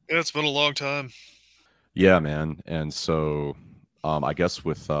 it's been a long time. yeah, man. And so I guess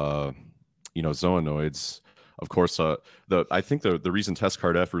with Zoonoids, of course, I think the reason Test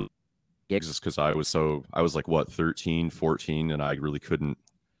Card F really gigs is because I was like, what, 13, 14, and I really couldn't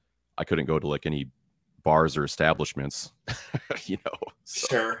go to like any bars or establishments,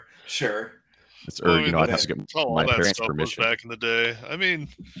 so. Sure. I'd have to get my parents' permission back in the day. I mean,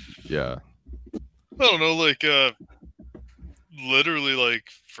 yeah, I don't know, like literally, like,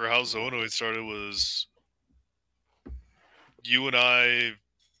 for how Zoonoid started was you and I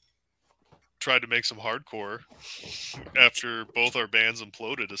tried to make some hardcore after both our bands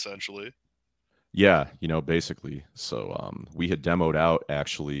imploded, essentially. Yeah, basically. So we had demoed out,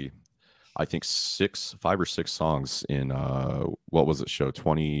 actually, I think 5 or 6 songs in what was it, show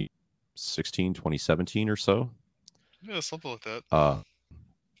 2016, 2017 or so. Yeah, something like that.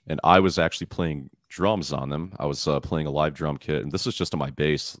 And I was actually playing drums on them. I was playing a live drum kit, and this is just on my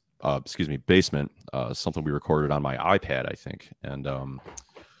basement, something we recorded on my iPad, I think. And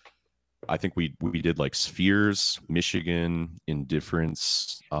I think we did like Spheres, Michigan,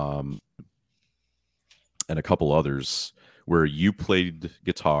 Indifference, and a couple others, where you played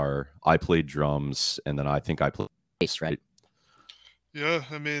guitar, I played drums, and then I think I played bass, right? Yeah,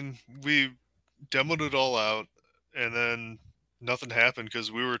 I mean, we demoed it all out, and then nothing happened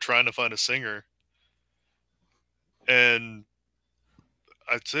because we were trying to find a singer. And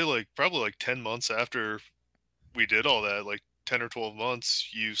I'd say probably like 10 months after we did all that, like 10 or 12 months,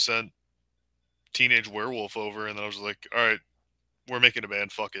 you sent Teenage Werewolf over, and I was like, all right, we're making a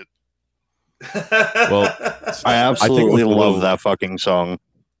band, fuck it. Well, I absolutely love that fucking song.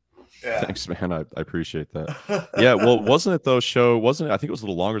 Yeah. Thanks, man. I appreciate that. Yeah, well, wasn't it though, Show? Wasn't it? I think it was a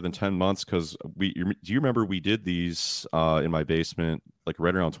little longer than 10 months, because do you remember we did these in my basement like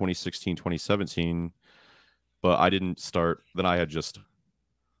right around 2016, 2017, but I didn't start. Then I had just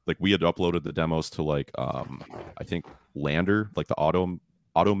we had uploaded the demos to I think Lander, like the auto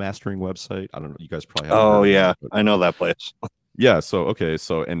mastering website. I don't know. You guys probably have. Oh yeah, I know that place. Yeah. So okay.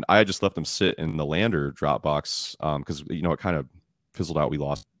 So and I just left them sit in the Lander Dropbox because it kind of fizzled out. We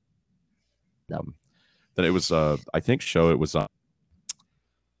lost. Then it was I think Show, it was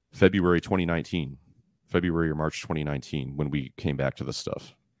February 2019, February or March 2019 when we came back to this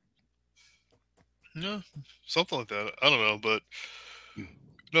stuff. Yeah, something like that. I don't know, but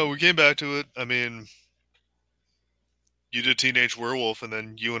no, we came back to it. I mean, you did Teenage Werewolf, and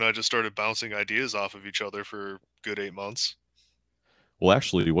then you and I just started bouncing ideas off of each other for a good 8 months. Well,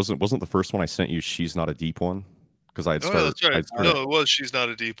 actually, wasn't the first one I sent you She's Not a Deep One? Because I had started. Oh, that's right. No, it was She's Not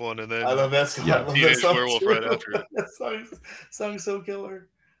a Deep One, and then I love that song. Yeah. Teenage Werewolf right after it. That song's so killer.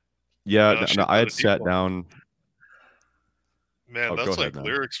 Yeah, no, I had sat down. Man, that's like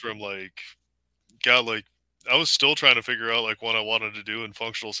lyrics from God, I was still trying to figure out what I wanted to do in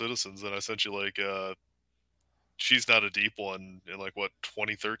Functional Citizens, and I sent you She's Not a Deep One in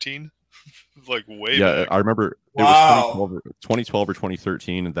 2013. Way back. I remember it was 2012 or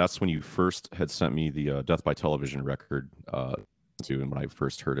 2013, and that's when you first had sent me the Death by Television record and when I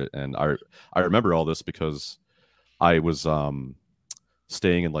first heard it. And I remember all this because I was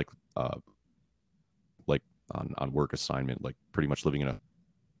staying in on work assignment, pretty much living in a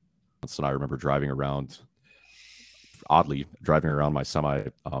house, and I remember driving around my semi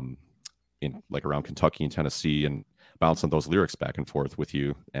in around Kentucky and Tennessee, and bouncing those lyrics back and forth with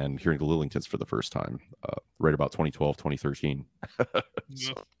you and hearing the Lillingtons for the first time, right about 2012, 2013.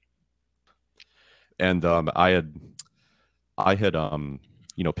 So, and I had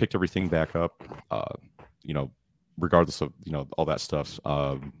picked everything back up, regardless of, all that stuff.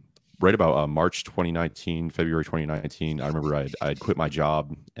 Right about March 2019, February 2019, I remember I had quit my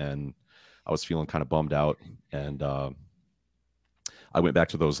job, and I was feeling kind of bummed out. And I went back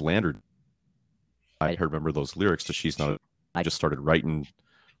to those Lander. I remember those lyrics to She's Not. I just started writing,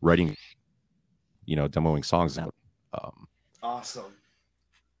 demoing songs out. Awesome.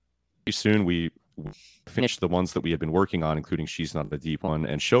 Pretty soon we finished the ones that we had been working on, including She's Not a Deep One,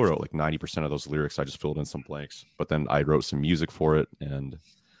 and Show wrote 90% of those lyrics. I just filled in some blanks, but then I wrote some music for it, and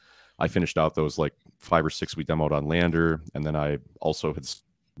I finished out those 5 or 6 we demoed on Lander, and then I also had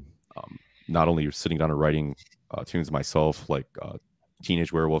not only sitting down and writing tunes myself,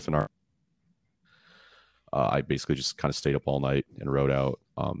 Teenage Werewolf and I basically just kind of stayed up all night and wrote out.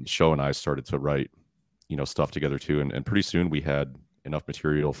 Show and I started to write, stuff together too, and pretty soon we had enough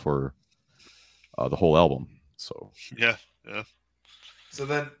material for the whole album. So yeah. So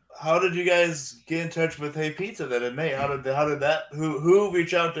then, how did you guys get in touch with Hey Pizza then in May? How did that who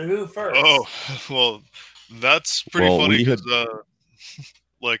reach out to who first? Oh, well, that's pretty Well, funny we had-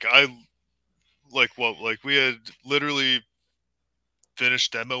 because we had literally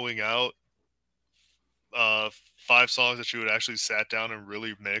finished demoing out 5 songs that you had actually sat down and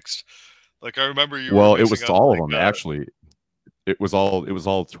really mixed. Like I remember you. Well, were it was mixing up, all of like, them actually. It was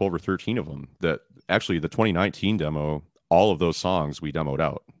all 12 or 13 of them. That actually the 2019 demo, all of those songs we demoed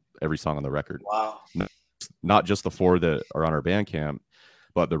out, every song on the record. Wow. Not just the 4 that are on our Bandcamp,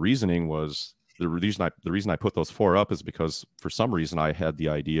 but the reasoning was the reason I put those 4 up is because for some reason I had the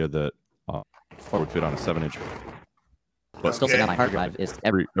idea that 4 would fit on a 7-inch. But Still sitting on my hard drive is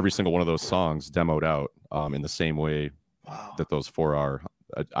every single one of those songs demoed out in the same way Wow. that those 4 are.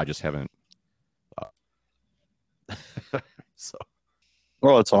 I just haven't. So,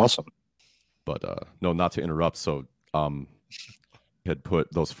 Well, that's awesome. but no, not to interrupt. So, had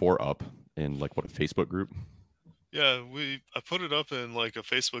put those 4 up in like what, a Facebook group. Yeah, I put it up in like a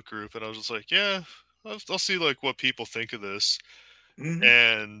Facebook group, and I was just like, yeah, I'll see like what people think of this, Mhm.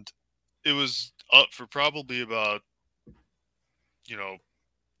 and it was up for probably about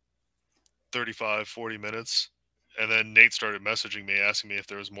 35, 40 minutes, and then Nate started messaging me asking me if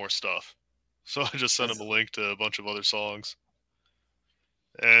there was more stuff. So I just sent him a link to a bunch of other songs,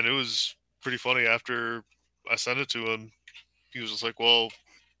 and it was pretty funny. After I sent it to him, he was just like, "Well,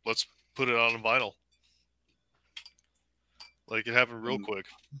 let's put it on vinyl." Like it happened real quick.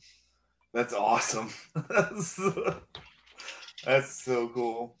 That's awesome. That's so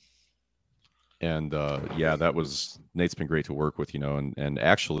cool. And yeah, Nate's been great to work with, and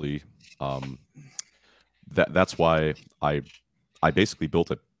actually, that's why I basically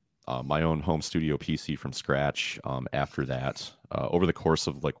built my own home studio PC from scratch after that, over the course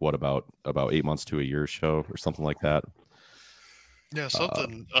of like about 8 months to a year show or something like that. Yeah,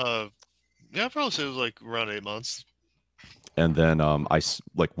 something. Yeah, I'd probably say it was like around 8 months. And then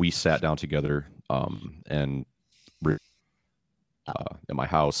we sat down together and in my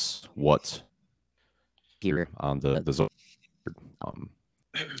house what here on the zone.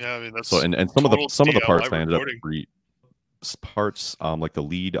 Yeah, I mean that's So and some of the total parts DIY I ended up recording. parts like the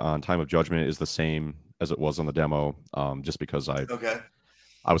lead on Time of Judgment is the same as it was on the demo, just because I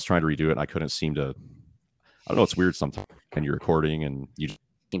was trying to redo it and I couldn't seem to. I don't know, it's weird sometimes when you're recording and you just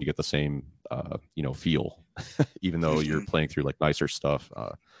seem to get the same feel even though you're playing through like nicer stuff,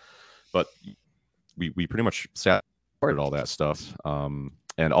 but we pretty much sat all that stuff,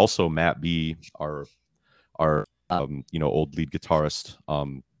 and also Matt B, our old lead guitarist,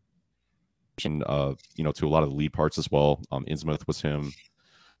 to a lot of the lead parts as well. Innsmouth was him.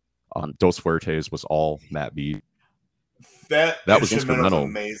 Dos Fuertes was all Matt B. That was instrumental.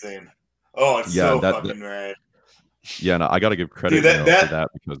 Amazing. Oh, it's so fucking rad. Yeah, no, I got to give credit Dude, for that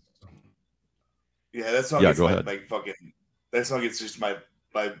because. Yeah, that song. Yeah, gets go ahead. Like fucking. That song gets just my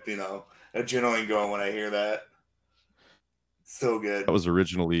adrenaline going when I hear that. So good. That was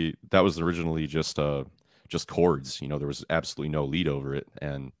originally just chords. There was absolutely no lead over it,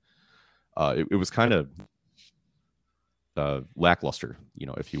 and it was kind of lackluster,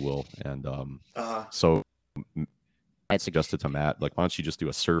 if you will. And so I had suggested to Matt, like, why don't you just do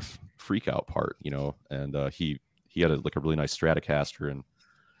a surf freak out part, and he had a really nice Stratocaster, and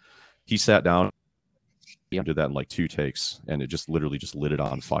he sat down and did that in like 2 takes, and it just literally just lit it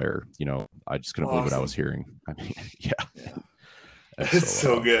on fire. I just couldn't believe what I was hearing. I mean, yeah. It's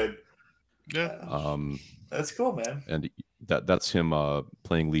so good. Yeah. That's cool, man. And that's him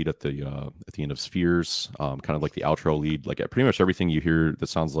playing lead at the end of Spheres, kind of like the outro lead, like pretty much everything you hear that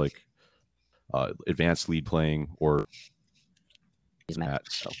sounds like advanced lead playing or is Matt.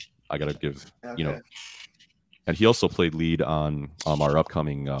 So I gotta give and he also played lead on our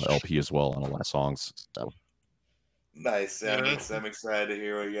upcoming LP as well on a lot of songs. So nice. Yeah, I'm excited to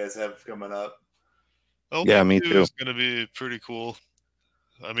hear what you guys have coming up. Yeah, me too. It's gonna be pretty cool.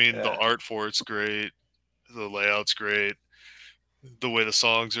 I mean, the art for it's great. The layout's great. The way the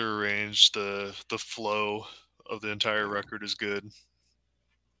songs are arranged, the flow of the entire record is good.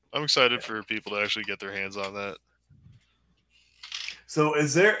 I'm excited for people to actually get their hands on that. So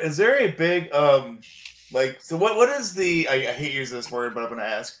is there a big what is the I hate using this word, but I'm gonna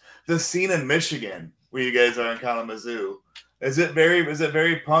ask the scene in Michigan where you guys are in Kalamazoo? Is it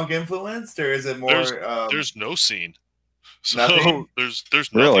very punk influenced, or is it more? There's no scene. So nothing? there's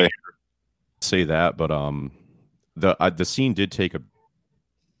Really? nothing. Say that, but the scene did take a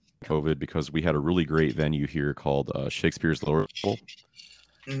COVID because we had a really great venue here called Shakespeare's Lower Level.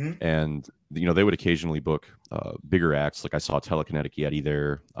 Mm-hmm. And they would occasionally book bigger acts. Like I saw Telekinetic Yeti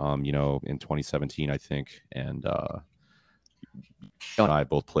there, in 2017, I think, and Joe and I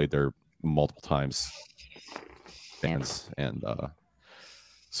both played there multiple times, bands, and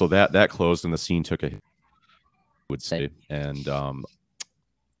so that closed and the scene took a hit, I would say. And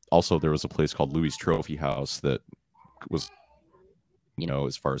also there was a place called Louis Trophy House that was,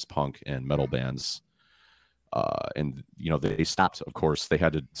 as far as punk and metal bands. And they stopped. Of course, they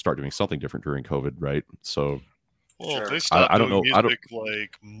had to start doing something different during COVID, right? So, well, they stopped I don't doing know. music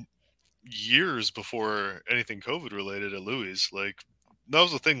like years before anything COVID related at Louis. Like that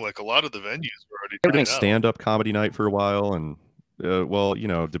was the thing. Like a lot of the venues were already They were doing dying out. stand-up comedy night for a while, and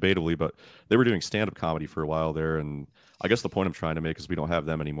debatably, but they were doing stand-up comedy for a while there. And I guess the point I'm trying to make is we don't have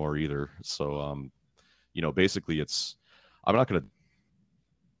them anymore either. So, basically, I'm not going to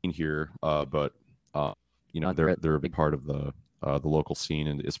in here, but they're a big part of the local scene,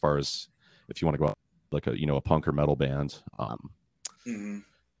 and as far as if you want to go out like a punk or metal band,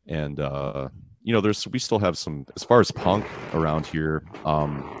 and we still have some as far as punk around here. I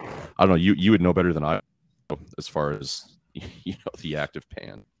don't know, you would know better than I as far as the active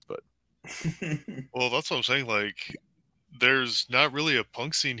band, but well, that's what I'm saying. Like, there's not really a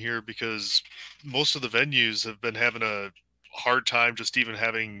punk scene here because most of the venues have been having a hard time just even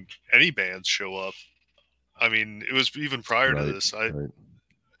having any bands show up. I mean, it was even prior to this.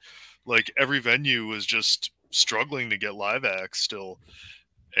 Like every venue was just struggling to get live acts still,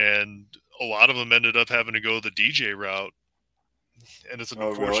 and a lot of them ended up having to go the DJ route. And it's an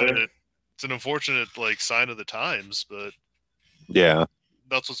unfortunate like sign of the times, but yeah,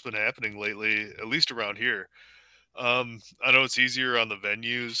 that's what's been happening lately, at least around here. I know it's easier on the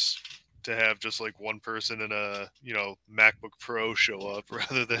venues to have just like one person in a MacBook Pro show up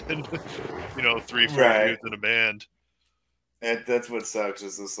rather than 3-4 dudes in a band. And that's what sucks.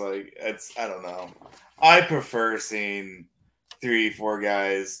 Is just like I don't know. I prefer seeing 3-4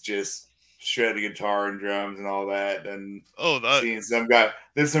 guys just shred the guitar and drums and all that, and seeing some guy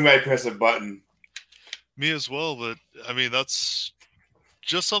press a button. Me as well, but I mean that's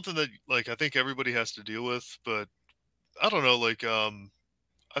just something that like I think everybody has to deal with. But I don't know, like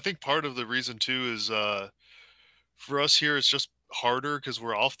I think part of the reason too is for us here it's just harder because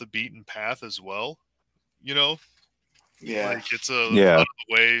we're off the beaten path as well. Yeah, like it's a out of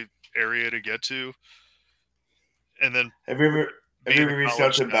the way area to get to. And then have you ever reached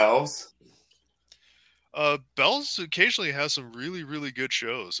out to Bells? Bells occasionally has some really, really good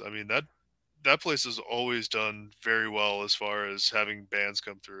shows. I mean that place has always done very well as far as having bands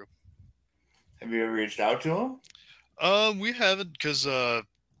come through. Have you ever reached out to them? We haven't because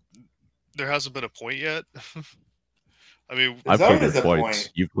there hasn't been a point yet. I mean, I've played there twice.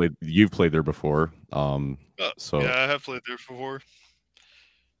 You've played there before. So yeah, I have played there before.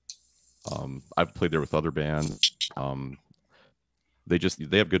 I've played there with other bands.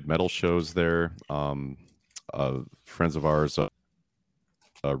 They have good metal shows there. Friends of ours,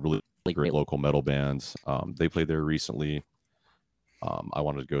 really great local metal bands. They played there recently. I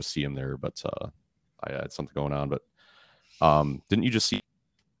wanted to go see them there, but I had something going on. But didn't you just see the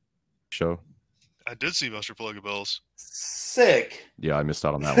show? I did see Mustard Plug of Bells. Sick. Yeah, I missed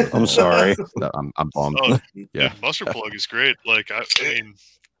out on that one. I'm sorry. I'm bummed. Oh, yeah, Mustard Plug is great. Like I mean,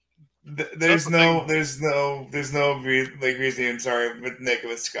 there's no reason. I'm sorry with Nick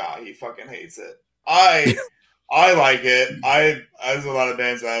with Scott. He fucking hates it. I like it. There's a lot of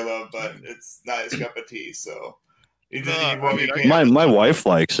bands that I love, but it's not his cup of tea. So my wife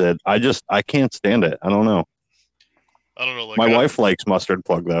likes it. I can't stand it. I don't know. Like my wife likes Mustard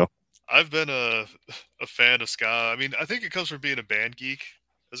Plug though. I've been a fan of ska. I mean, I think it comes from being a band geek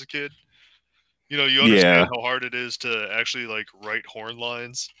as a kid. You understand how hard it is to actually like write horn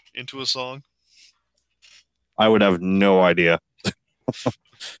lines into a song. I would have no idea.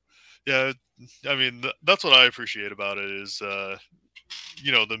 Yeah, I mean that's what I appreciate about it is the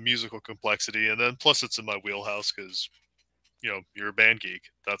musical complexity, and then plus it's in my wheelhouse because you're a band geek.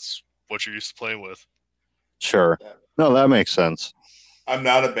 That's what you're used to playing with. Sure. No, that makes sense. I'm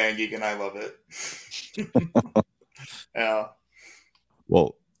not a band geek and I love it. Yeah.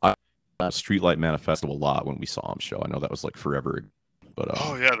 Well, I Streetlight Manifesto a lot when we saw them show. I know that was like forever, but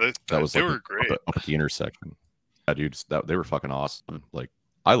oh yeah, that was they like were great up at the intersection. Yeah, dudes, they were fucking awesome. Like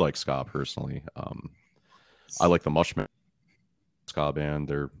I like ska personally. I like the Mushman ska band.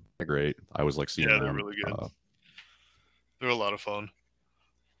 They're great. I was like seeing them. They're really good. They're a lot of fun.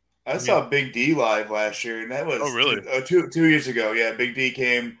 I saw Big D live last year, and that was 2 years ago. Yeah, Big D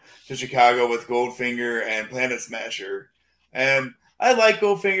came to Chicago with Goldfinger and Planet Smasher, and I like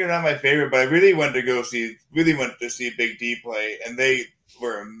Goldfinger, not my favorite, but I really went to see Big D play, and they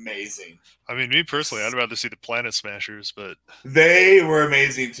were amazing. I mean, me personally, I'd rather see the Planet Smashers, but they were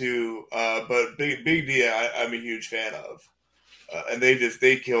amazing too. But Big D, I'm a huge fan of. and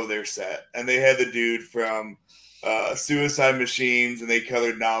they killed their set. And they had the dude from Suicide Machines, and they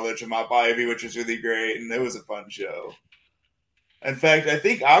colored Knowledge and Mop Ivy, which was really great, and it was a fun show. In fact, I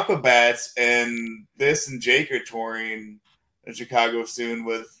think Aquabats and this and Jake are touring in Chicago soon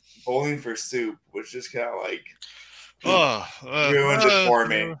with Bowling for Soup, which is kind of like ruins it for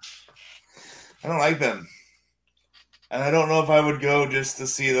me. I don't like them. And I don't know if I would go just to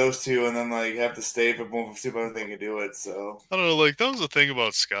see those two and then like have to stay for Bowling for Soup. I don't think I could do it. So I don't know. Like that was the thing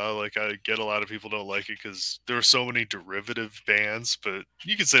about ska. Like I get a lot of people don't like it because there are so many derivative bands, but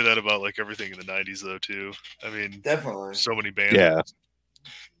you could say that about like everything in the '90s though too. I mean, definitely so many bands. Yeah.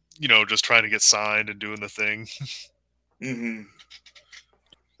 You know, just trying to get signed and doing the thing. Mm-hmm.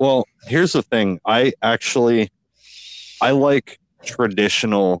 Well, here's the thing. I like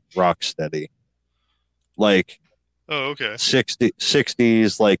traditional rocksteady, like Oh, okay.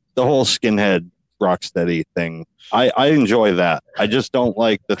 60s, like the whole skinhead rocksteady thing. I enjoy that. I just don't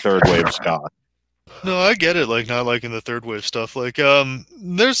like the third wave ska. No, I get it. Like not liking the third wave stuff. Like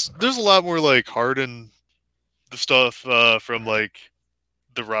there's a lot more like hardened the stuff from like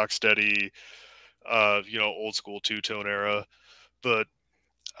the rocksteady, old school two-tone era. But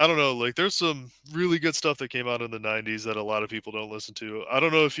I don't know, like there's some really good stuff that came out in the '90s that a lot of people don't listen to. I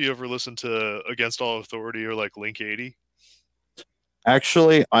don't know if you ever listened to Against All Authority or like Link 80.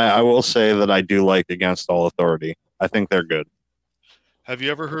 Actually, I will say that I do like Against All Authority. I think they're good. Have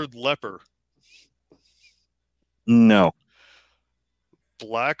you ever heard Leper? No.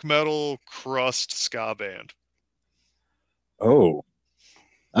 Black metal crust ska band. Oh,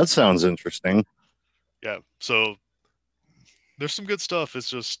 that sounds interesting. Yeah, so there's some good stuff. It's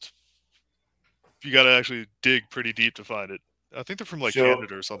just you got to actually dig pretty deep to find it. I think they're from like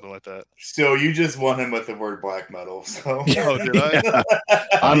Canada or something like that. So you just won him with the word black metal. So oh, did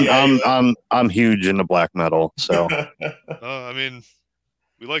I? I'm huge into black metal. So I mean,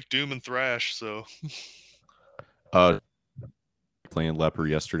 we like doom and thrash. So playing Leper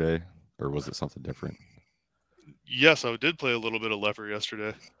yesterday, or was it something different? Yes, I did play a little bit of Leper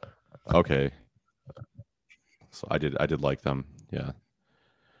yesterday. Okay. So I did like them. Yeah.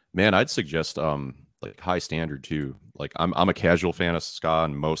 Man, I'd suggest like High Standard too. Like I'm a casual fan of ska,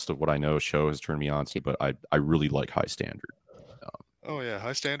 and most of what I know show has turned me on to, but I really like High Standard. Oh yeah,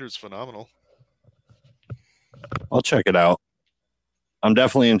 High Standard's phenomenal. I'll check it out. I'm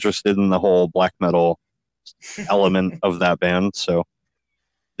definitely interested in the whole black metal element of that band. So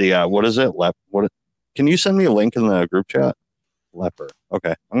the what is it? Can you send me a link in the group chat? Leper.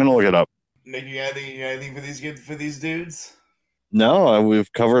 Okay, I'm gonna look it up. Nick, you got anything for these dudes? No,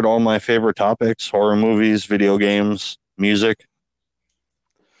 we've covered all my favorite topics: horror movies, video games, music.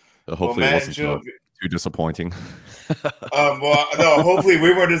 Hopefully, it wasn't too disappointing. No. Hopefully,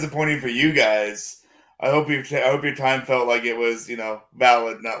 we weren't disappointing for you guys. I hope your time felt like it was,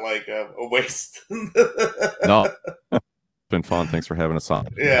 valid, not like a waste. No, it's been fun. Thanks for having us on.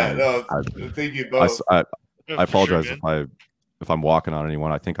 Yeah, thank you both. I apologize if I'm walking on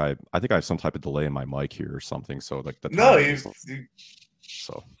anyone. I think I have some type of delay in my mic here or something. So like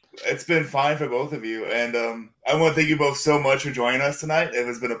so it's been fine for both of you, and I want to thank you both so much for joining us tonight. It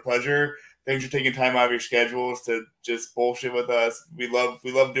has been a pleasure. Thanks for taking time out of your schedules to just bullshit with us. We love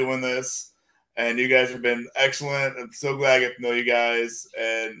doing this, and you guys have been excellent. I'm so glad I get to know you guys,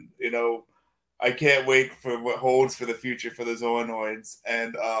 and I can't wait for what holds for the future for the Zoonoids.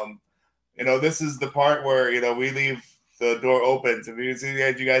 And this is the part where we leave the door open. So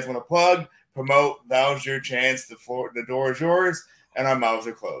if you guys want to plug, promote, now's your chance. The door is yours, and our mouths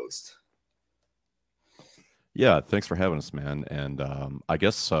are closed. Yeah, thanks for having us, man. And I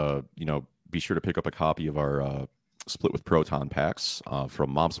guess be sure to pick up a copy of our Split with Proton packs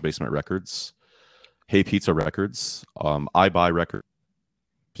from Mom's Basement Records, Hey Pizza Records, I Buy Records,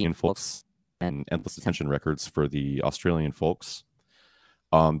 European folks, and Endless Attention Records for the Australian folks.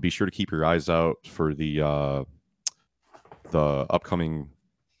 Be sure to keep your eyes out for the upcoming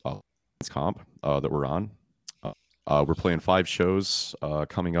comp that we're on. We're playing 5 shows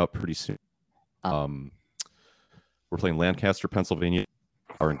coming up pretty soon. We're playing Lancaster, Pennsylvania,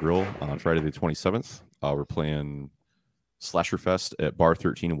 Bar and Grill on Friday the 27th. We're playing Slasher Fest at Bar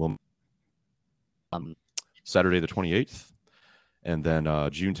 13 in Wilmington Saturday the 28th. And then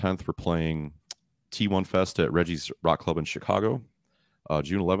June 10th, we're playing T1 Fest at Reggie's Rock Club in Chicago.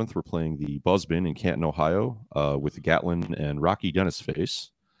 June 11th, we're playing the Buzzbin in Canton, Ohio with Gatlin and Rocky Dennis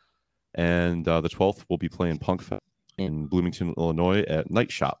Face. And the 12th, we'll be playing Punk Fest in Bloomington, Illinois at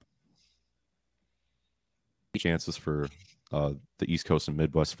Night Shop. Chances for the East Coast and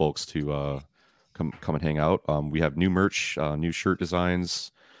Midwest folks to come and hang out. We have new merch, new shirt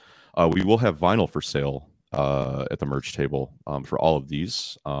designs. We will have vinyl for sale at the merch table for all of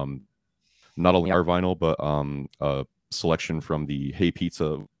these. Not only our vinyl, but a selection from the Hey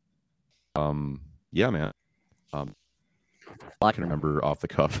Pizza. Yeah, man. I can remember off the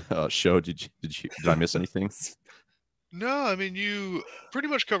cuff show. Did I miss anything? No, I mean, you pretty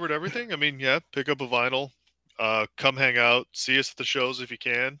much covered everything. I mean, yeah, pick up a vinyl, come hang out, see us at the shows if you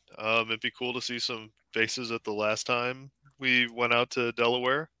can. It'd be cool to see some faces at the last time we went out to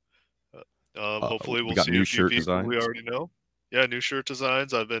Delaware. Hopefully we we'll got see new a few shirt people we designs. already know. Yeah, new shirt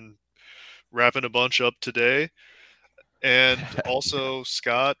designs. I've been wrapping a bunch up today. And also,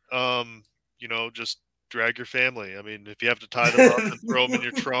 Scott, just drag your family. I mean, if you have to tie them up and throw them in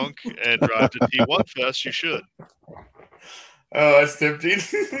your trunk and drive to T1 Fest, you should. Oh, that's tempting.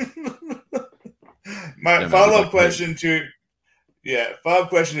 My follow-up question to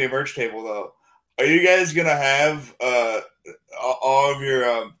the merch table though. Are you guys gonna have all of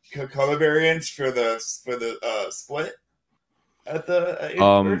your color variants for the split at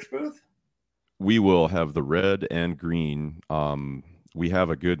your merch booth? We will have the red and green. We have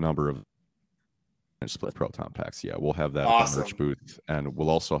a good number of split proton packs. Yeah, we'll have that at the merch booth, and we'll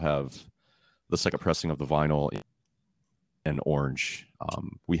also have the second pressing of the vinyl in orange.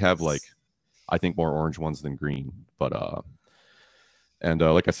 We have I think more orange ones than green, but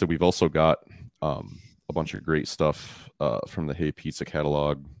like I said, we've also got a bunch of great stuff from the Hey Pizza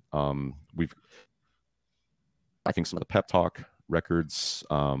catalog. We've, I think, some of the Pep Talk records.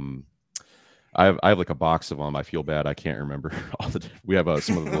 I have like a box of them. I feel bad. I can't remember all the. We have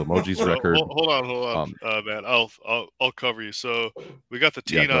some of the Emojis record. Hold on, man. I'll cover you. So we got the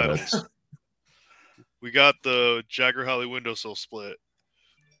Teen Idols. We got the Jagger Holly Windowsill split.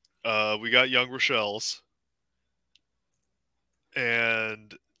 We got Young Rochelle's,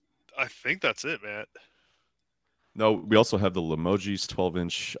 and I think that's it, Matt. No, we also have the Lemojis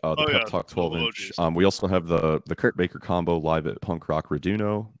 12-inch, the Pep Talk 12-inch. We also have the Kurt Baker combo live at Punk Rock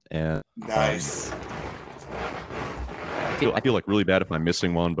Raduno, and nice. I feel like really bad if I'm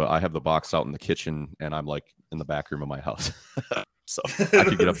missing one, but I have the box out in the kitchen, and I'm like in the back room of my house, so I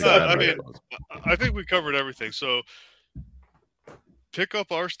could get up. I think we covered everything. So pick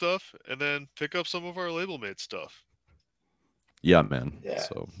up our stuff, and then pick up some of our label made stuff. Yeah, man. Yeah.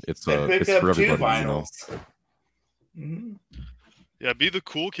 So it's for everybody. Vinyls. Mm-hmm. Yeah, be the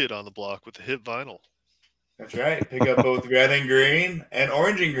cool kid on the block with the hit vinyl. That's right. Pick up both red and green and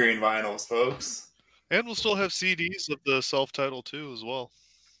orange and green vinyls, folks. And we'll still have CDs of the self-titled too, as well.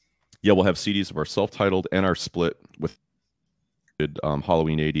 Yeah, we'll have CDs of our self-titled and our split with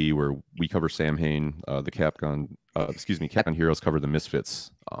Halloween AD, where we cover Sam Hain, the Capgun Heroes cover the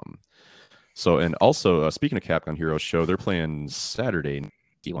Misfits. So, and also speaking of Capgun Heroes show, they're playing Saturday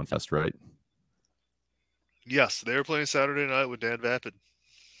T1 Fest, right? Yes, they were playing Saturday night with Dan Vapid.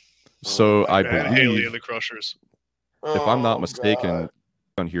 So I believe Haley and the Crushers. If I'm not mistaken,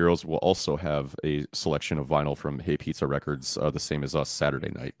 Capgun Heroes will also have a selection of vinyl from Hey Pizza Records, the same as us, Saturday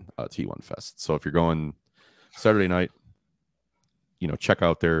night T1 Fest. So if you're going Saturday night, check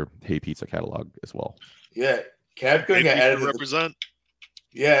out their Hey Pizza catalog as well. Yeah, Capgun got added to represent.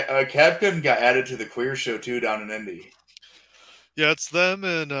 Capgun got added to the Queer Show too down in Indy. Yeah, it's them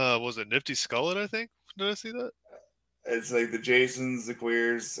and was it Nifty Skullet? I think. Did I see that? It's like the Jasons, the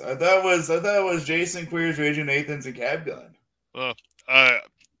Queers. I thought it was Jason, Queers, Raging Nathans, and Capgun. I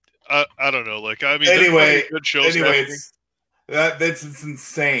don't know. Anyway, good shows. That's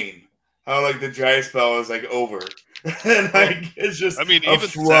insane. How the dry spell is over, and it's just a even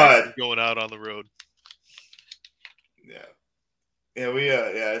flood going out on the road. Yeah,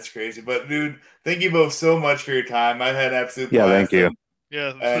 it's crazy. But dude, thank you both so much for your time. I had absolute blast. Thank you.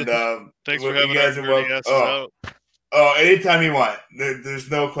 Yeah, and thanks for having us out. Oh, anytime you want.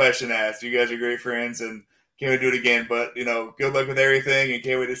 There's no question asked. You guys are great friends, and can't wait to do it again. But good luck with everything, and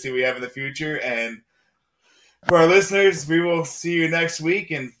can't wait to see what we have in the future. And for our listeners, we will see you next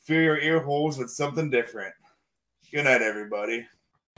week and fill your ear holes with something different. Good night, everybody.